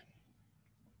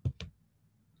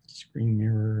screen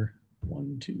mirror,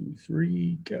 1, 2,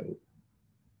 3, go.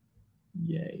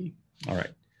 Yay. All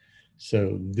right.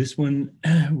 So this one,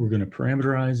 we're going to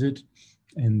parameterize it,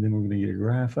 and then we're going to get a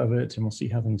graph of it, and we'll see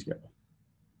how things go.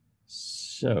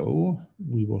 So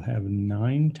we will have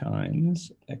 9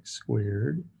 times x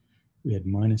squared. We had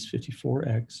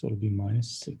 -54x, so it'll be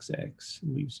 -6x.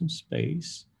 Leave some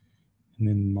space, and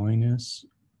then minus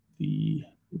the,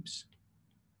 oops,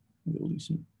 we'll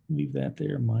leave that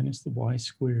there, minus the y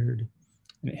squared,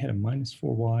 and it had a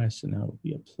 -4y, so now it'll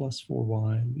be a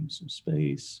 +4y. Leave some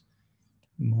space.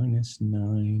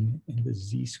 -9, and the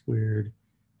z squared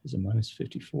is a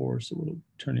 -54, so it'll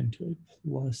turn into a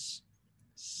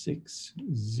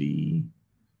 +6z,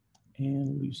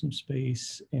 and leave some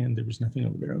space, and there was nothing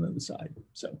over there on the other side.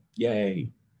 So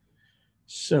yay.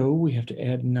 So we have to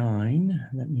add 9.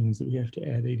 That means that we have to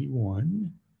add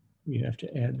 81. We have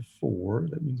to add 4.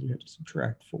 That means we have to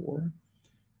subtract 4.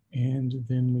 And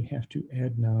then we have to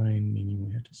add 9, meaning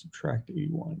we have to subtract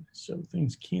 81. So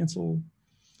things cancel.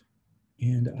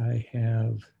 And I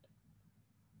have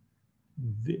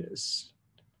this.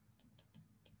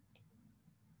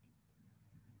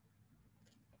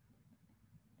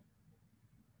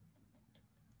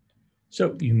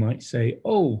 So you might say,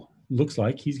 oh, looks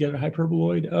like he's got a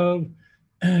hyperboloid of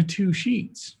 2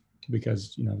 sheets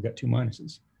because, you know, I've got 2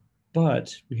 minuses.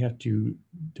 But we have to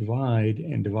divide,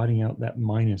 and dividing out that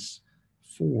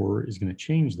 -4 is going to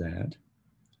change that.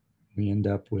 We end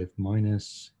up with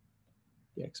minus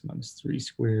x -3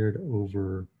 squared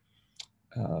over,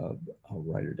 I'll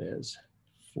write it as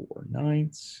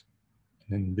 4/9. And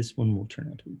then this one will turn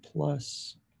out to be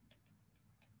plus.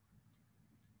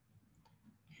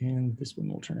 And this one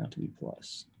will turn out to be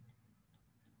plus.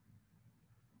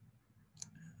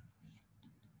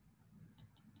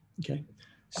 Okay,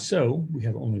 so we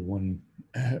have only one.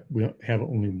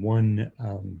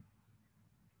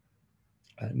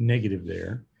 Negative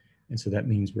there, and so that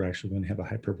means we're actually going to have a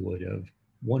hyperboloid of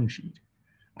 1 sheet.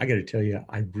 I got to tell you,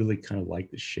 I really kind of like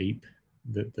the shape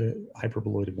that the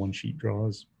hyperboloid of 1 sheet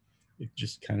draws. It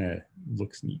just kind of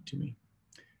looks neat to me.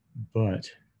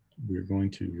 But we're going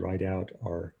to write out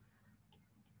our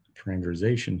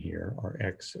parameterization here, our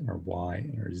x and our y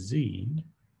and our z.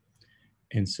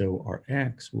 And so our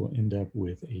x will end up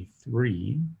with a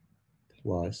 3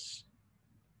 plus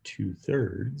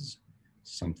 2/3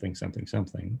 something, something,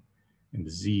 something. And the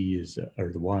z is,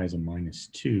 or the y is a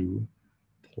 -2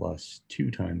 plus 2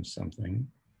 times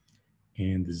something.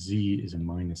 And the z is a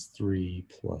 -3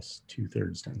 plus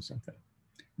 2/3 times something.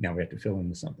 Now we have to fill in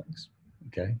the somethings.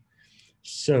 okay?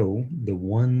 So the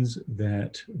ones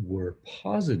that were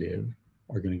positive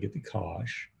are going to get the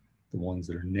cosh. The ones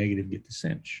that are negative get the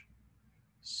sinh.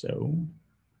 So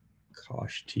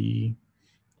cosh t,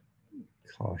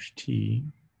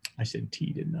 I said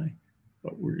t, didn't I?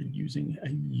 But we're using a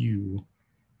u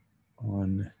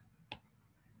on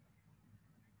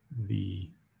the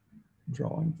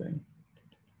drawing thing.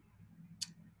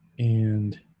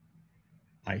 And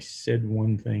I said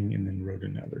one thing and then wrote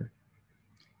another.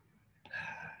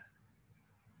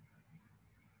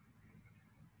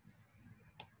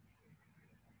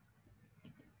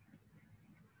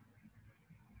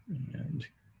 And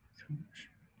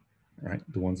all right,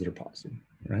 the ones that are positive,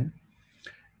 right?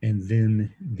 And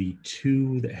then the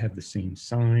two that have the same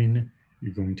sign,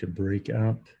 you're going to break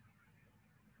up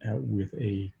with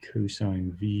a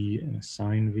cosine v and a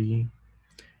sine v.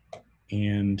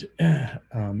 And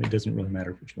it doesn't really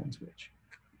matter which one's which,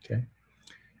 okay?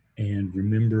 And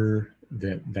remember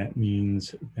that that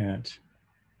means that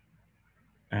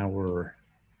our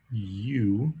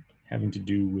u having to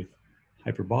do with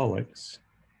hyperbolics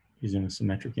is in a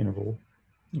symmetric interval,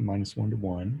 -1 to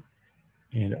 1,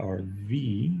 and our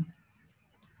v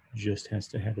just has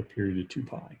to have a period of 2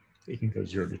 pi. It can go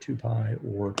 0 to 2 pi,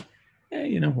 or,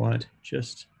 you know what,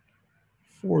 just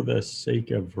for the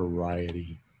sake of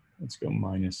variety, let's go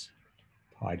minus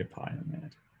pi to pi on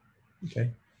that,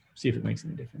 okay? See if it makes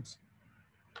any difference.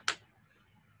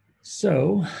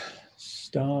 So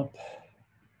stop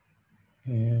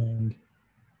and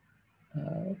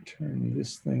turn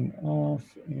this thing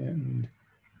off, and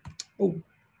oh,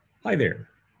 hi there.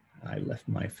 I left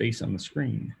my face on the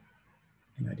screen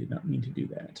and I did not mean to do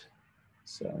that.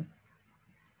 So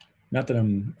not that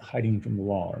I'm hiding from the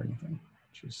law or anything,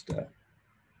 just that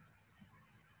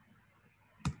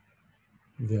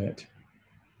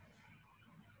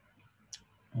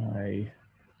I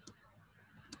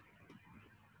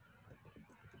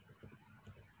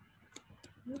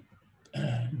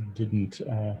didn't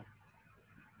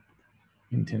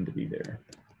intend to be there.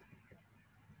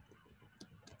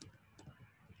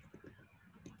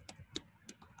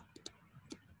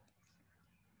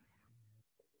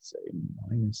 Say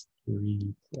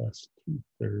 -3 plus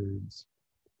 2/3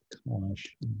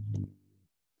 cosh u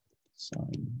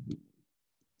sine v.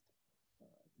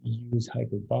 Use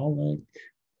hyperbolic.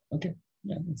 Okay,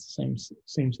 yeah, it's the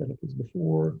same setup as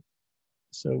before.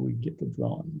 So we get the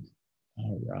drawing.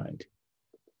 All right.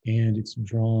 And it's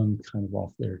drawn kind of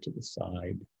off there to the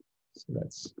side. So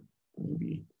that's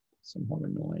maybe somewhat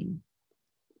annoying.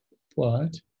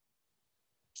 But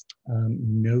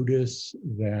notice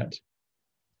that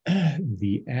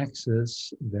the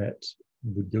axis that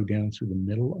would go down through the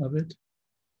middle of it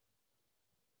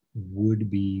would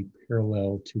be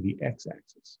parallel to the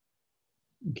x-axis,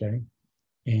 okay?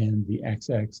 And the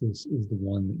x-axis is the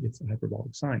one that gets the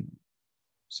hyperbolic sine.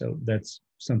 So that's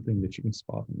something that you can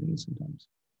spot on these sometimes,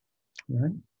 all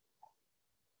right?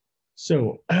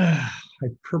 So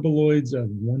hyperboloids of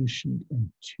one sheet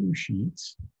and two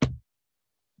sheets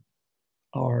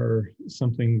are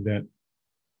something that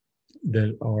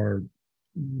are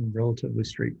relatively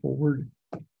straightforward.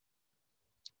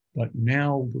 But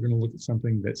now we're going to look at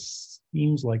something that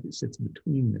seems like it sits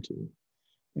between the two.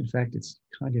 In fact, it's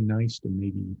kind of nice to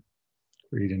maybe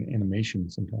create an animation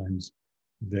sometimes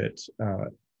that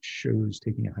shows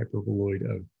taking a hyperboloid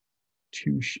of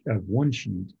one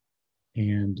sheet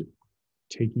and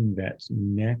taking that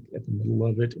neck at the middle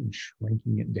of it and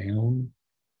shrinking it down.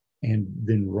 And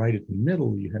then right at the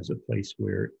middle, you have a place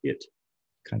where it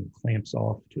kind of clamps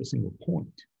off to a single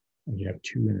point, and you have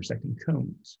two intersecting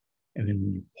cones. And then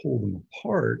when you pull them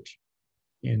apart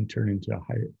and turn into a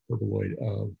hyperboloid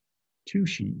of two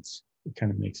sheets, it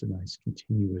kind of makes a nice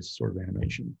continuous sort of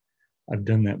animation. I've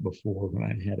done that before when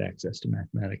I had access to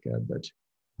Mathematica, but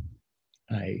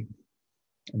I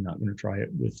am not going to try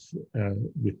it with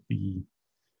the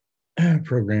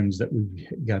programs that we've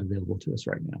got available to us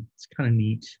right now. It's kind of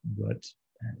neat, but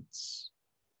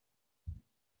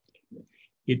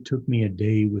it took me a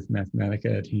day with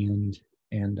Mathematica at hand,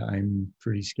 and I'm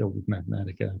pretty skilled with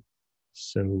Mathematica.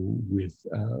 So with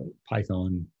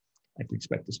Python, I could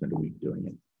expect to spend a week doing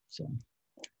it. So I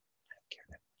don't care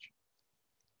that much.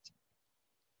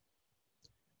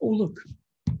 Oh, look,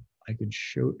 I could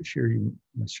share you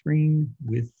my screen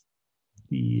with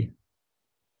the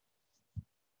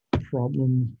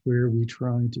problem where we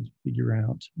try to figure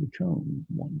out the cone.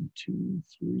 1, 2,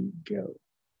 3, go.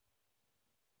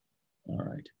 All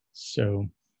right, so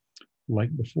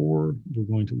like before, we're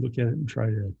going to look at it and try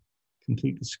to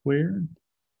complete the square.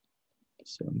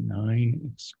 So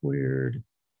 9x squared,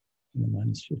 and the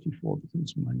minus 54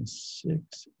 becomes minus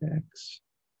 6x.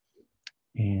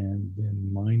 and then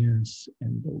minus,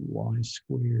 and the y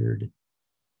squared,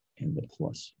 and the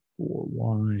plus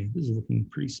 4y. This is looking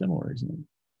pretty similar, isn't it?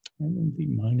 And then the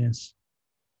minus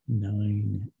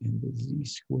 9 and the z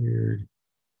squared.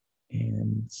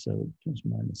 And so it becomes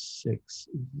minus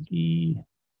 6z,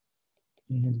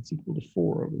 and it's equal to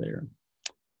 4 over there.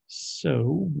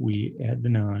 So we add the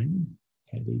 9,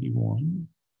 add 81.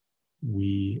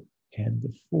 We add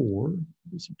the 4,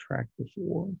 we subtract the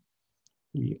 4.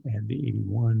 We add the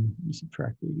 81, we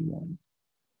subtract the 81.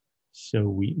 So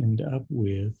we end up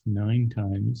with 9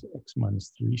 times x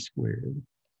minus 3 squared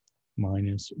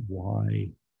minus y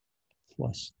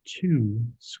plus 2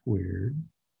 squared,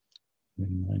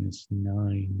 and minus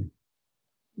 9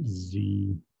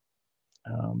 z,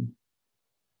 I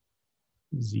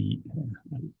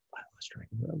lost track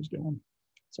of where I was going.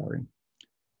 Sorry.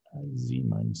 Z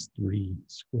minus 3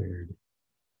 squared.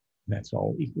 That's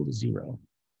all equal to 0.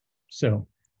 So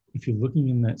if you're looking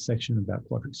in that section about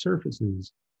quadratic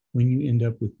surfaces, when you end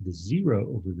up with the 0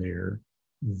 over there,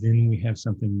 then we have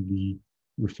something we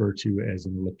refer to as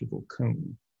an elliptical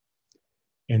cone.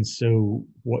 And so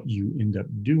what you end up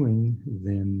doing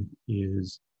then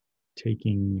is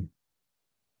taking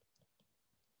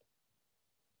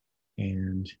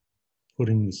and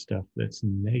putting the stuff that's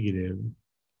negative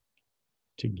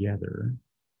together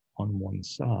on one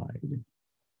side,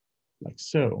 like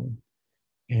so.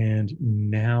 And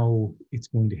now it's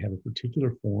going to have a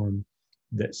particular form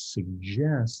that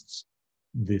suggests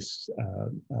this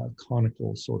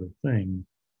conical sort of thing,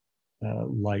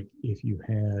 like if you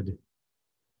had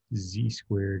z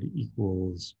squared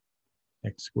equals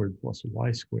x squared plus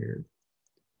y squared,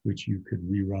 which you could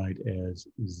rewrite as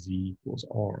z equals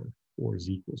r, or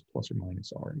z equals plus or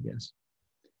minus r, I guess.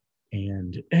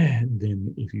 And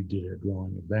then if you did a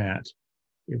drawing of that,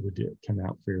 it would come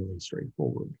out fairly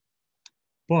straightforward.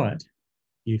 But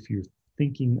if you're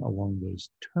thinking along those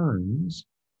terms,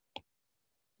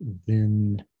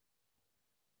 then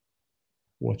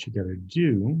what you got to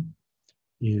do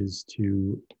is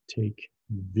to take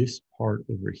this part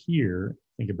over here,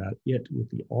 think about it with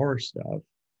the r stuff,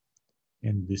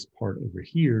 and this part over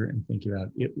here and think about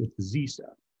it with the z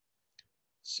stuff.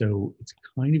 So it's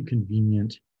kind of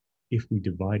convenient if we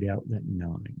divide out that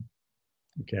 9,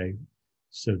 okay,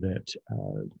 so that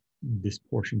this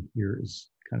portion here is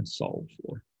kind of solved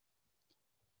for.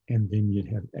 And then you'd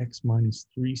have x minus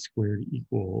 3 squared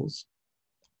equals,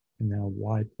 and now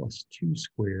y plus 2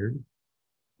 squared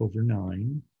over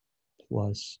 9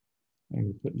 plus, I'm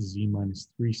going to put z minus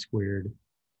 3 squared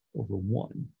over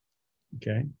 1,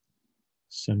 okay?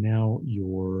 So now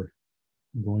you're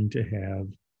going to have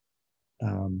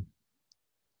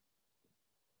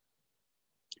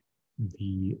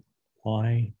the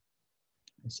y,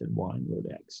 I said y and wrote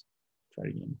x, try it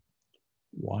again.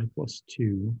 Y plus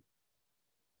 2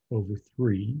 over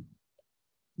 3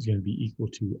 is going to be equal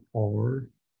to r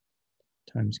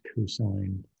times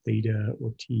cosine theta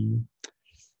or t.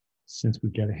 Since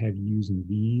we've got to have u's and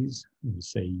v's, I'm going to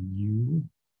say u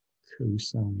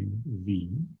cosine v.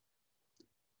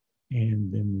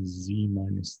 And then z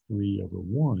minus 3 over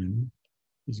 1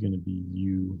 is going to be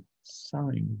u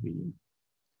sine v.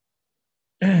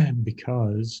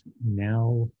 Because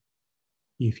now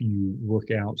if you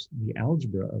work out the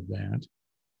algebra of that,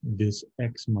 this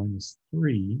x minus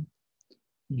 3,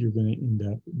 you're going to end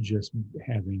up just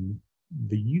having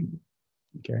the u,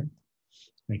 okay?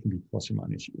 That can be plus or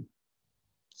minus u.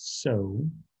 So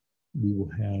we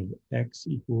will have x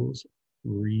equals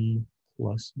 3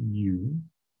 plus u,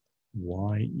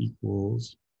 y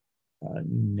equals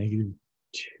negative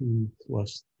 2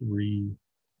 plus 3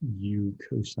 u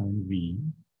cosine v,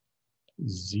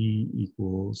 z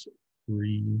equals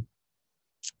 3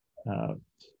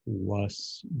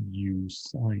 plus u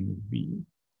sine v.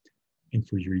 And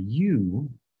for your u,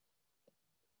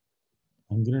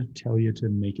 I'm going to tell you to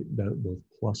make it both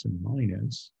plus and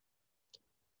minus,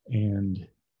 and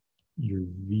your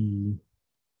v,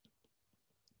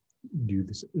 do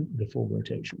this, the full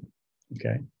rotation,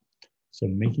 okay? So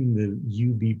making the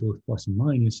u be both plus and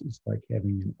minus is like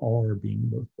having an r being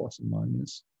both plus and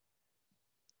minus.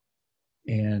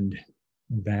 And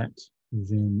that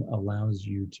then allows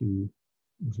you to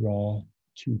draw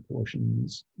two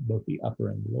portions, both the upper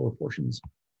and the lower portions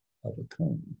of a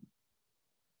cone.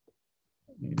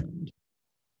 And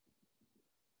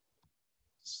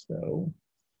so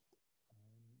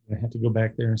I have to go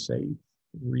back there and say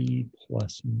 3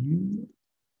 plus u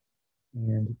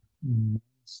and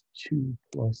minus 2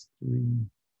 plus 3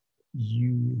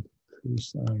 u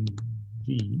cosine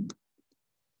v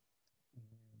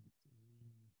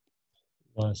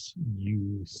plus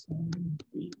u sine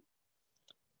v.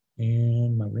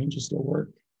 And my ranges still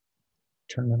work.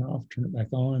 Turn that off, turn it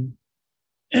back on.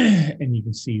 And you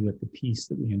can see that the piece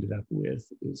that we ended up with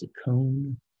is a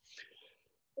cone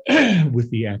with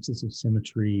the axis of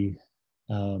symmetry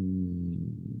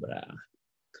kind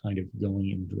of going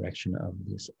in the direction of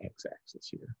this x-axis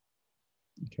here.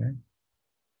 Okay.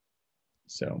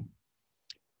 So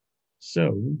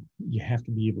you have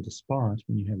to be able to spot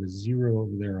when you have a 0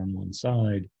 over there on one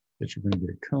side that you're going to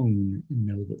get a cone and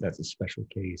know that that's a special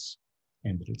case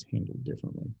and that it's handled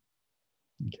differently.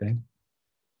 Okay.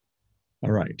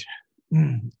 All right.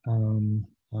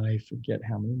 I forget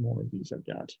how many more of these I've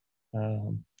got.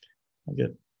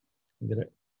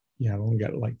 Yeah, I've only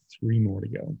got like 3 more to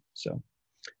go. So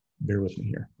bear with me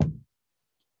here.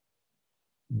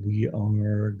 We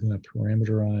are going to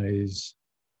parameterize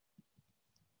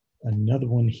another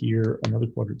one here, another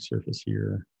quadratic surface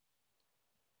here.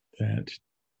 That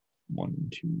 1,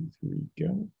 2, 3,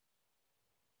 go.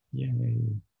 Yay.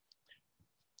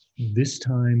 This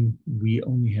time we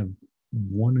only have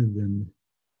one of them.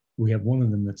 We have one of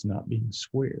them that's not being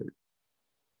squared.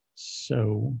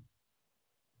 So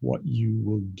what you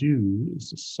will do is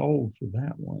to solve for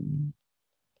that one.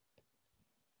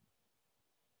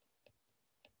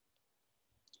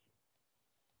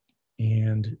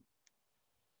 And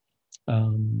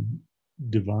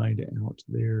divide out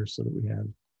there so that we have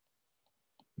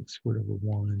x squared over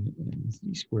 1 and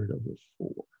z squared over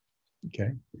 4.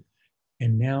 Okay.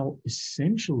 And now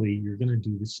essentially you're going to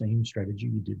do the same strategy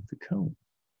you did with the cone.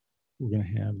 We're going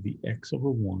to have the x over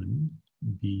 1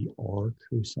 be r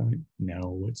cosine.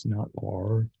 No, it's not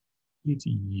r. It's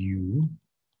u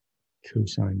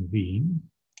cosine v.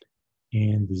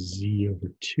 And the z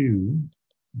over 2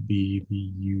 be the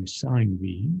u sine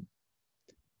v.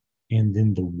 And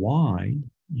then the y,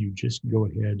 you just go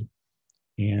ahead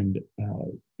and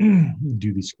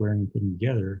do the squaring and put them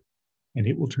together, and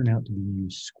it will turn out to be u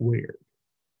squared.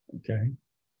 Okay.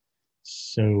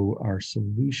 So our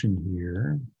solution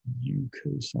here, u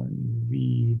cosine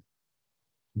v,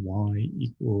 y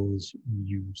equals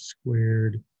u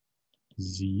squared,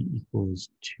 z equals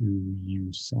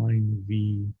 2u sine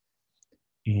v,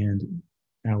 and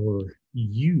our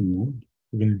u,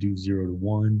 we're going to do 0 to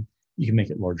 1. You can make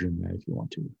it larger than that if you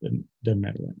want to. It doesn't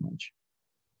matter that much.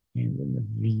 And then the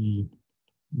v,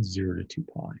 0 to 2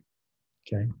 pi.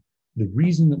 Okay. The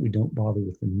reason that we don't bother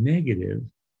with the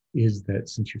negative is that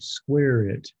since you square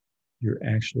it, you're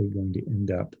actually going to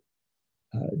end up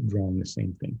drawing the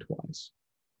same thing twice.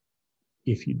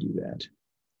 If you do that,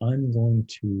 I'm going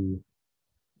to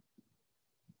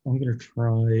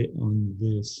try on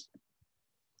this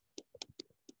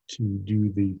to do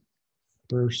the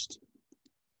first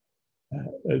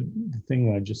the thing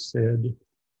that I just said,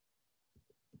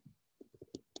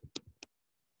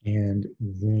 and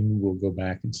then we'll go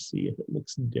back and see if it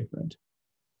looks different.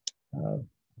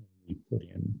 We put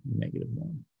in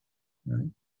 -1, right?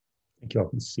 I think y'all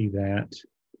can see that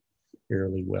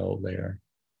fairly well there.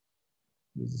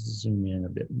 Let's zoom in a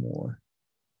bit more.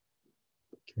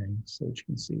 Okay, so that you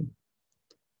can see.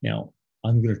 Now,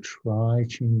 I'm going to try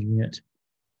changing it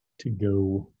to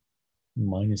go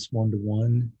 -1 to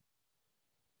 1,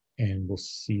 and we'll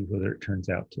see whether it turns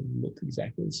out to look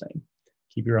exactly the same.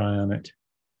 Keep your eye on it.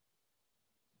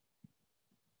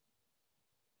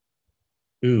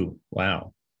 Ooh,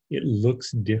 wow. It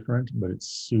looks different, but it's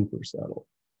super subtle.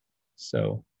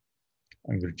 So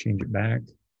I'm going to change it back.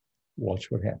 Watch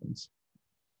what happens.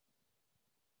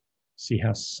 See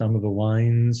how some of the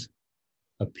lines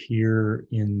appear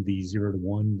in the 0 to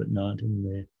 1, but not in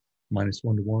the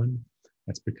 -1 to 1?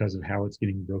 That's because of how it's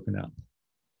getting broken up.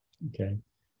 Okay.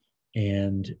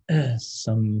 And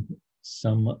some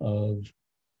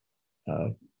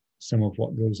of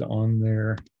what goes on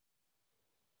there,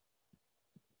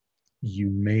 you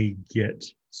may get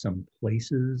some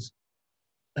places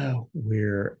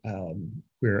where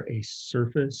a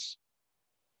surface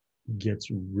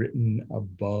gets written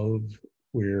above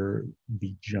where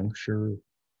the juncture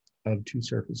of two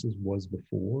surfaces was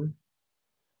before.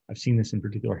 I've seen this in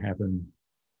particular happen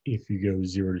if you go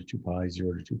 0 to 2 pi,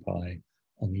 0 to 2 pi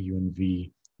on the u and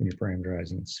v when you're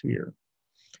parameterizing a sphere.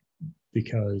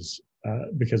 Because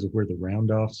of where the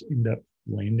round-offs end up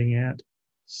landing at,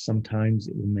 sometimes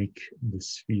it will make the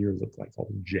sphere look like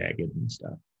all jagged and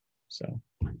stuff. So,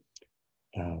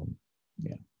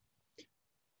 yeah.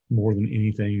 More than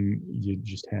anything, you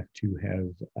just have to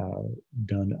have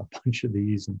done a bunch of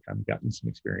these and kind of gotten some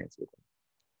experience with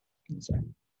them. So,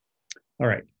 all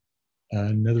right,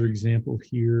 another example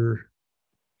here,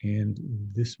 and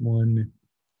this one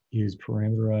is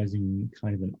parameterizing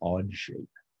kind of an odd shape.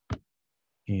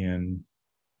 And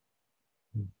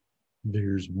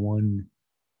there's one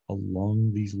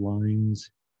along these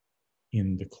lines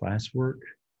in the classwork.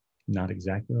 Not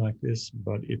exactly like this,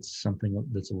 but it's something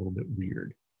that's a little bit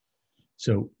weird.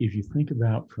 So if you think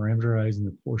about parameterizing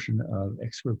the portion of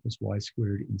x squared plus y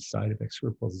squared inside of x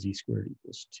squared plus z squared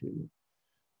equals 2,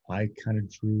 I kind of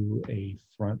drew a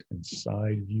front and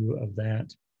side view of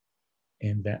that,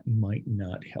 and that might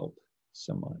not help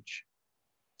so much.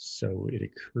 So it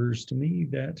occurs to me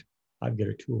that I've got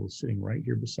a tool sitting right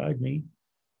here beside me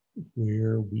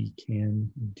where we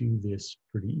can do this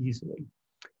pretty easily.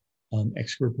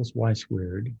 X squared plus y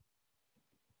squared,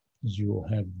 you'll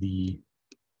have the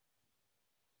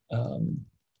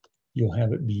you'll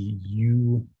have it be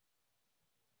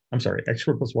x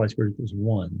squared plus y squared equals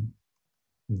 1,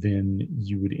 then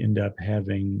you would end up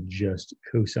having just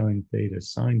cosine theta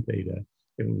sine theta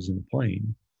if it was in the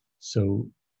plane. So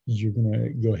you're going to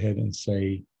go ahead and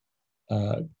say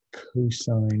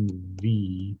cosine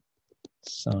v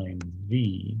sine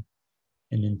v,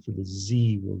 and then for the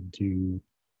z we'll do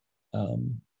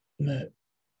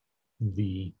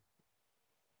the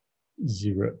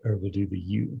 0, or we'll do the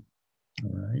u.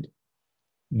 All right.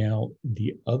 Now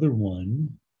the other one,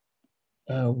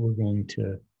 we're going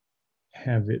to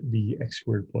have it be x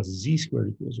squared plus z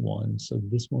squared equals 1. So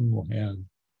this one will have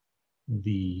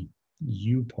the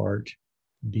u part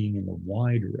being in the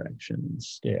y direction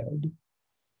instead.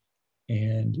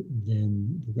 And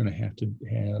then we're going to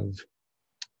have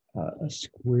a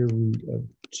square root of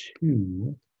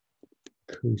 2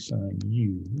 cosine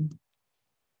u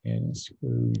and a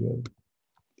square root of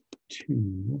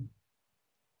 2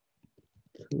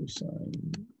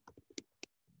 cosine.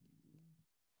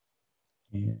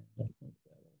 And I think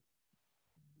that'll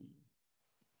be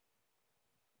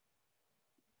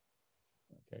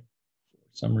okay.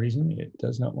 For some reason, it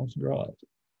does not want to draw it.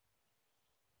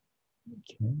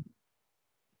 Okay.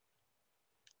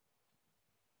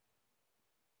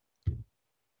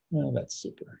 Well, that's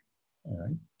super. All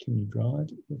right. Can you draw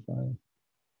it if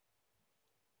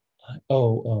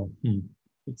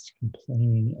it's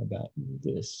complaining about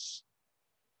this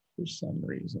for some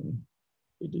reason.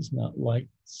 It does not like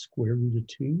square root of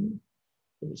 2.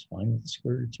 It was fine with the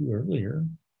square root of 2 earlier.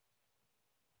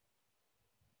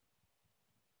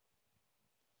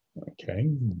 Okay,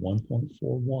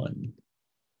 1.41.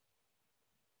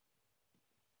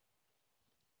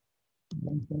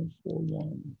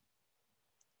 1.41.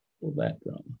 Will that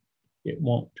draw? It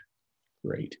won't.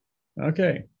 Great.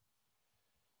 Okay.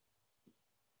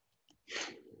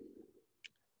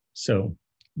 So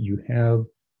you have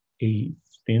a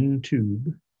thin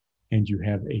tube and you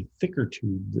have a thicker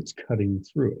tube that's cutting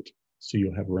through it. So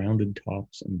you'll have rounded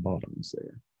tops and bottoms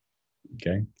there.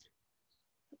 Okay.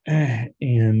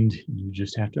 And you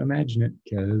just have to imagine it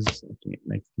because I can't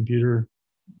make the computer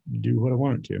do what I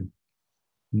want it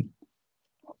to.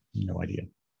 No idea.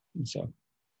 So,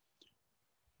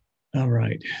 all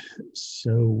right.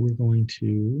 So we're going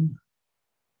to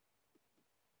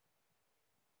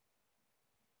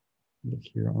look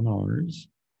here on ours.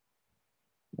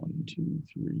 1, 2,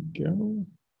 3, go.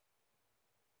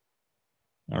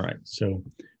 All right. So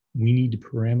we need to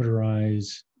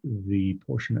parameterize the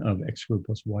portion of x squared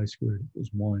plus y squared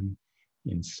equals 1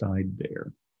 inside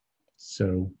there.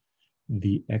 So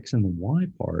the x and the y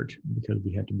part, because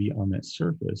we have to be on that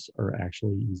surface, are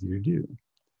actually easy to do.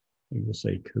 We will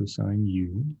say cosine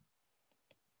u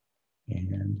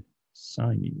and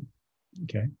sine u.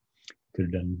 Okay. Could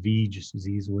have done v just as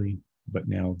easily, but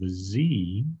now the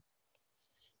z,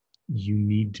 you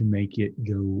need to make it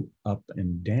go up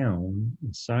and down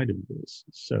inside of this.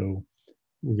 So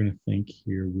we're going to think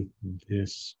here with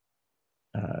this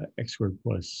x squared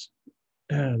plus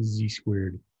z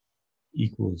squared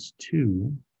equals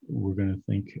 2. We're going to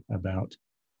think about,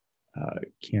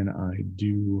 can I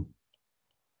do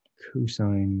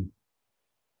cosine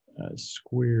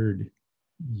squared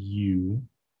u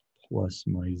plus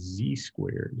my z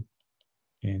squared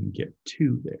and get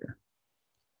 2 there.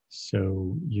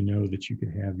 So you know that you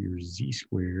could have your z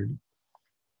squared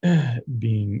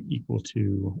being equal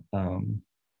to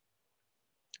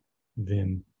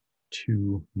then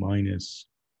 2 minus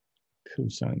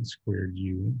cosine squared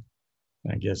u.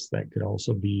 I guess that could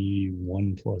also be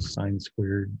 1 plus sine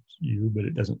squared u, but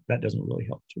that doesn't really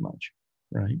help too much,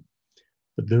 right?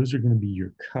 But those are going to be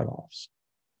your cutoffs.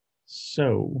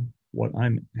 So what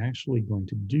I'm actually going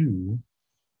to do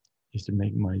is to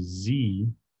make my z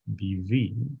be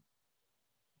v,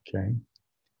 okay?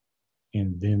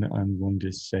 And then I'm going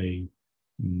to say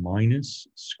minus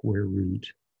square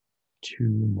root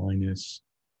 2 minus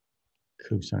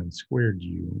cosine squared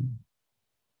u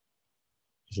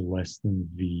is less than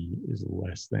v is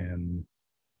less than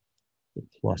the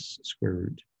plus square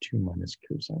root 2 minus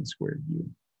cosine squared u.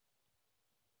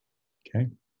 Okay.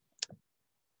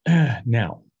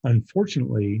 Now,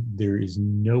 unfortunately, there is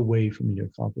no way for me to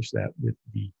accomplish that with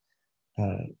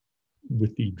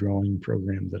the drawing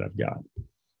program that I've got.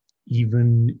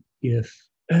 Even if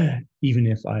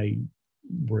I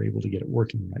were able to get it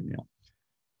working right now,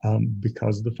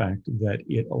 because of the fact that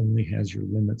it only has your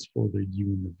limits for the u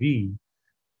and the v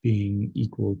being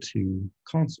equal to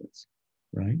constants,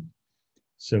 right?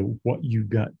 So what you've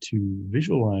got to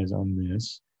visualize on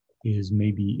this is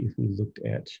maybe if we looked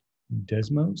at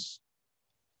Desmos,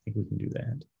 I think we can do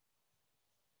that.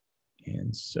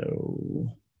 And so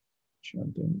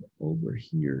jumping over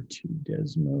here to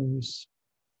Desmos.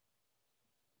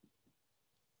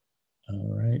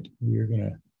 All right, we're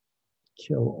gonna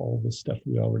kill all the stuff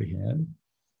we already had.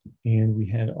 And we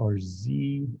had our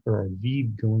z or our v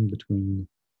going between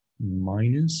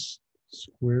minus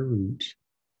square root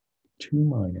 2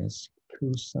 minus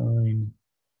cosine,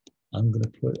 I'm going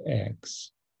to put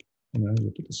x, and I'm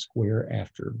going to put the square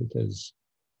after because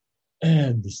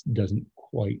this doesn't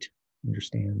quite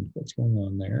understand what's going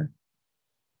on there.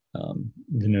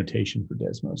 The notation for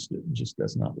Desmos just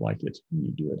does not like it when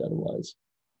you do it otherwise.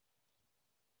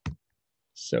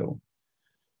 So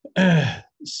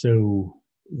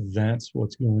that's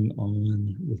what's going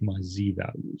on with my z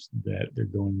values, that they're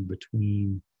going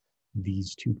between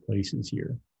these two places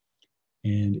here.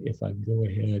 And if I go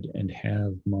ahead and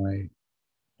have my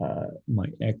my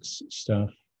x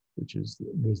stuff, which was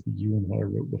the u and what I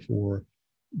wrote before,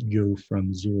 go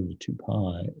from 0 to 2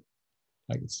 pi,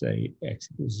 I could say x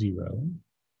equals 0.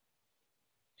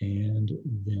 And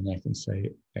then I can say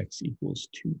x equals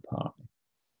 2 pi.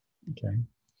 Okay.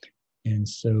 And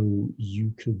so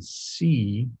you could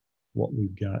see what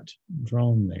we've got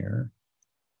drawn there.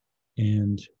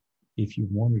 And if you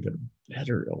wanted a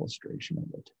better illustration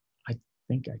of it, I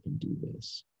think I can do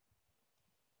this.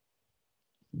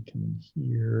 I can come in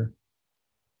here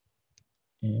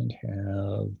and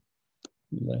have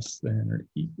less than or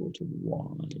equal to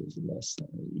y is less than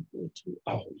or equal to,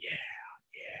 oh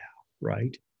yeah,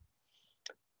 right?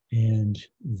 And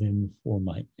then for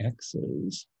my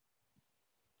x's,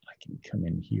 I can come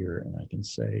in here and I can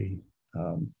say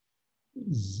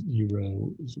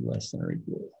 0 is less than or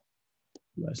equal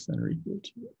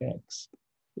to x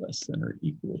less than or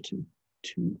equal to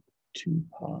 2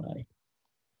 pi.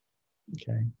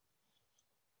 Okay.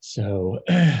 So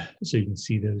you can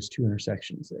see those two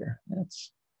intersections there. I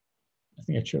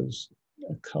think I chose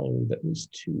a color that was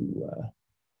too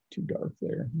dark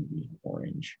there, maybe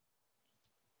orange.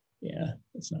 Yeah,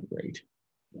 that's not great.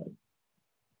 But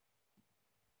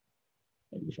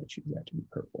maybe if I choose that to be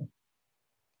purple.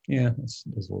 Yeah, that's a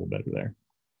little better there.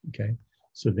 Okay,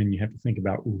 so then you have to think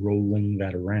about rolling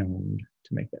that around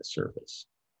to make that surface.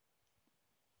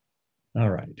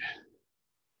 All right.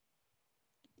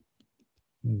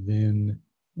 And then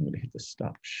I'm going to hit the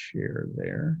stop share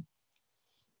there.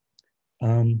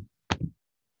 I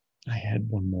had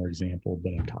one more example,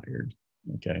 but I'm tired.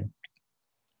 Okay.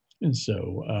 And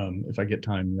so if I get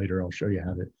time later, I'll show you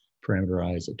how to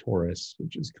parameterize a torus,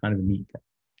 which is kind of a neat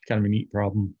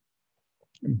problem,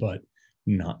 but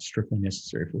not strictly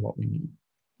necessary for what we need.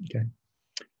 Okay.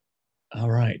 All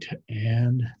right.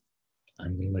 And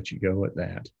I'm going to let you go at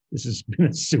that. This has been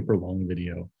a super long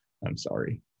video. I'm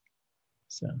sorry.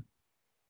 So.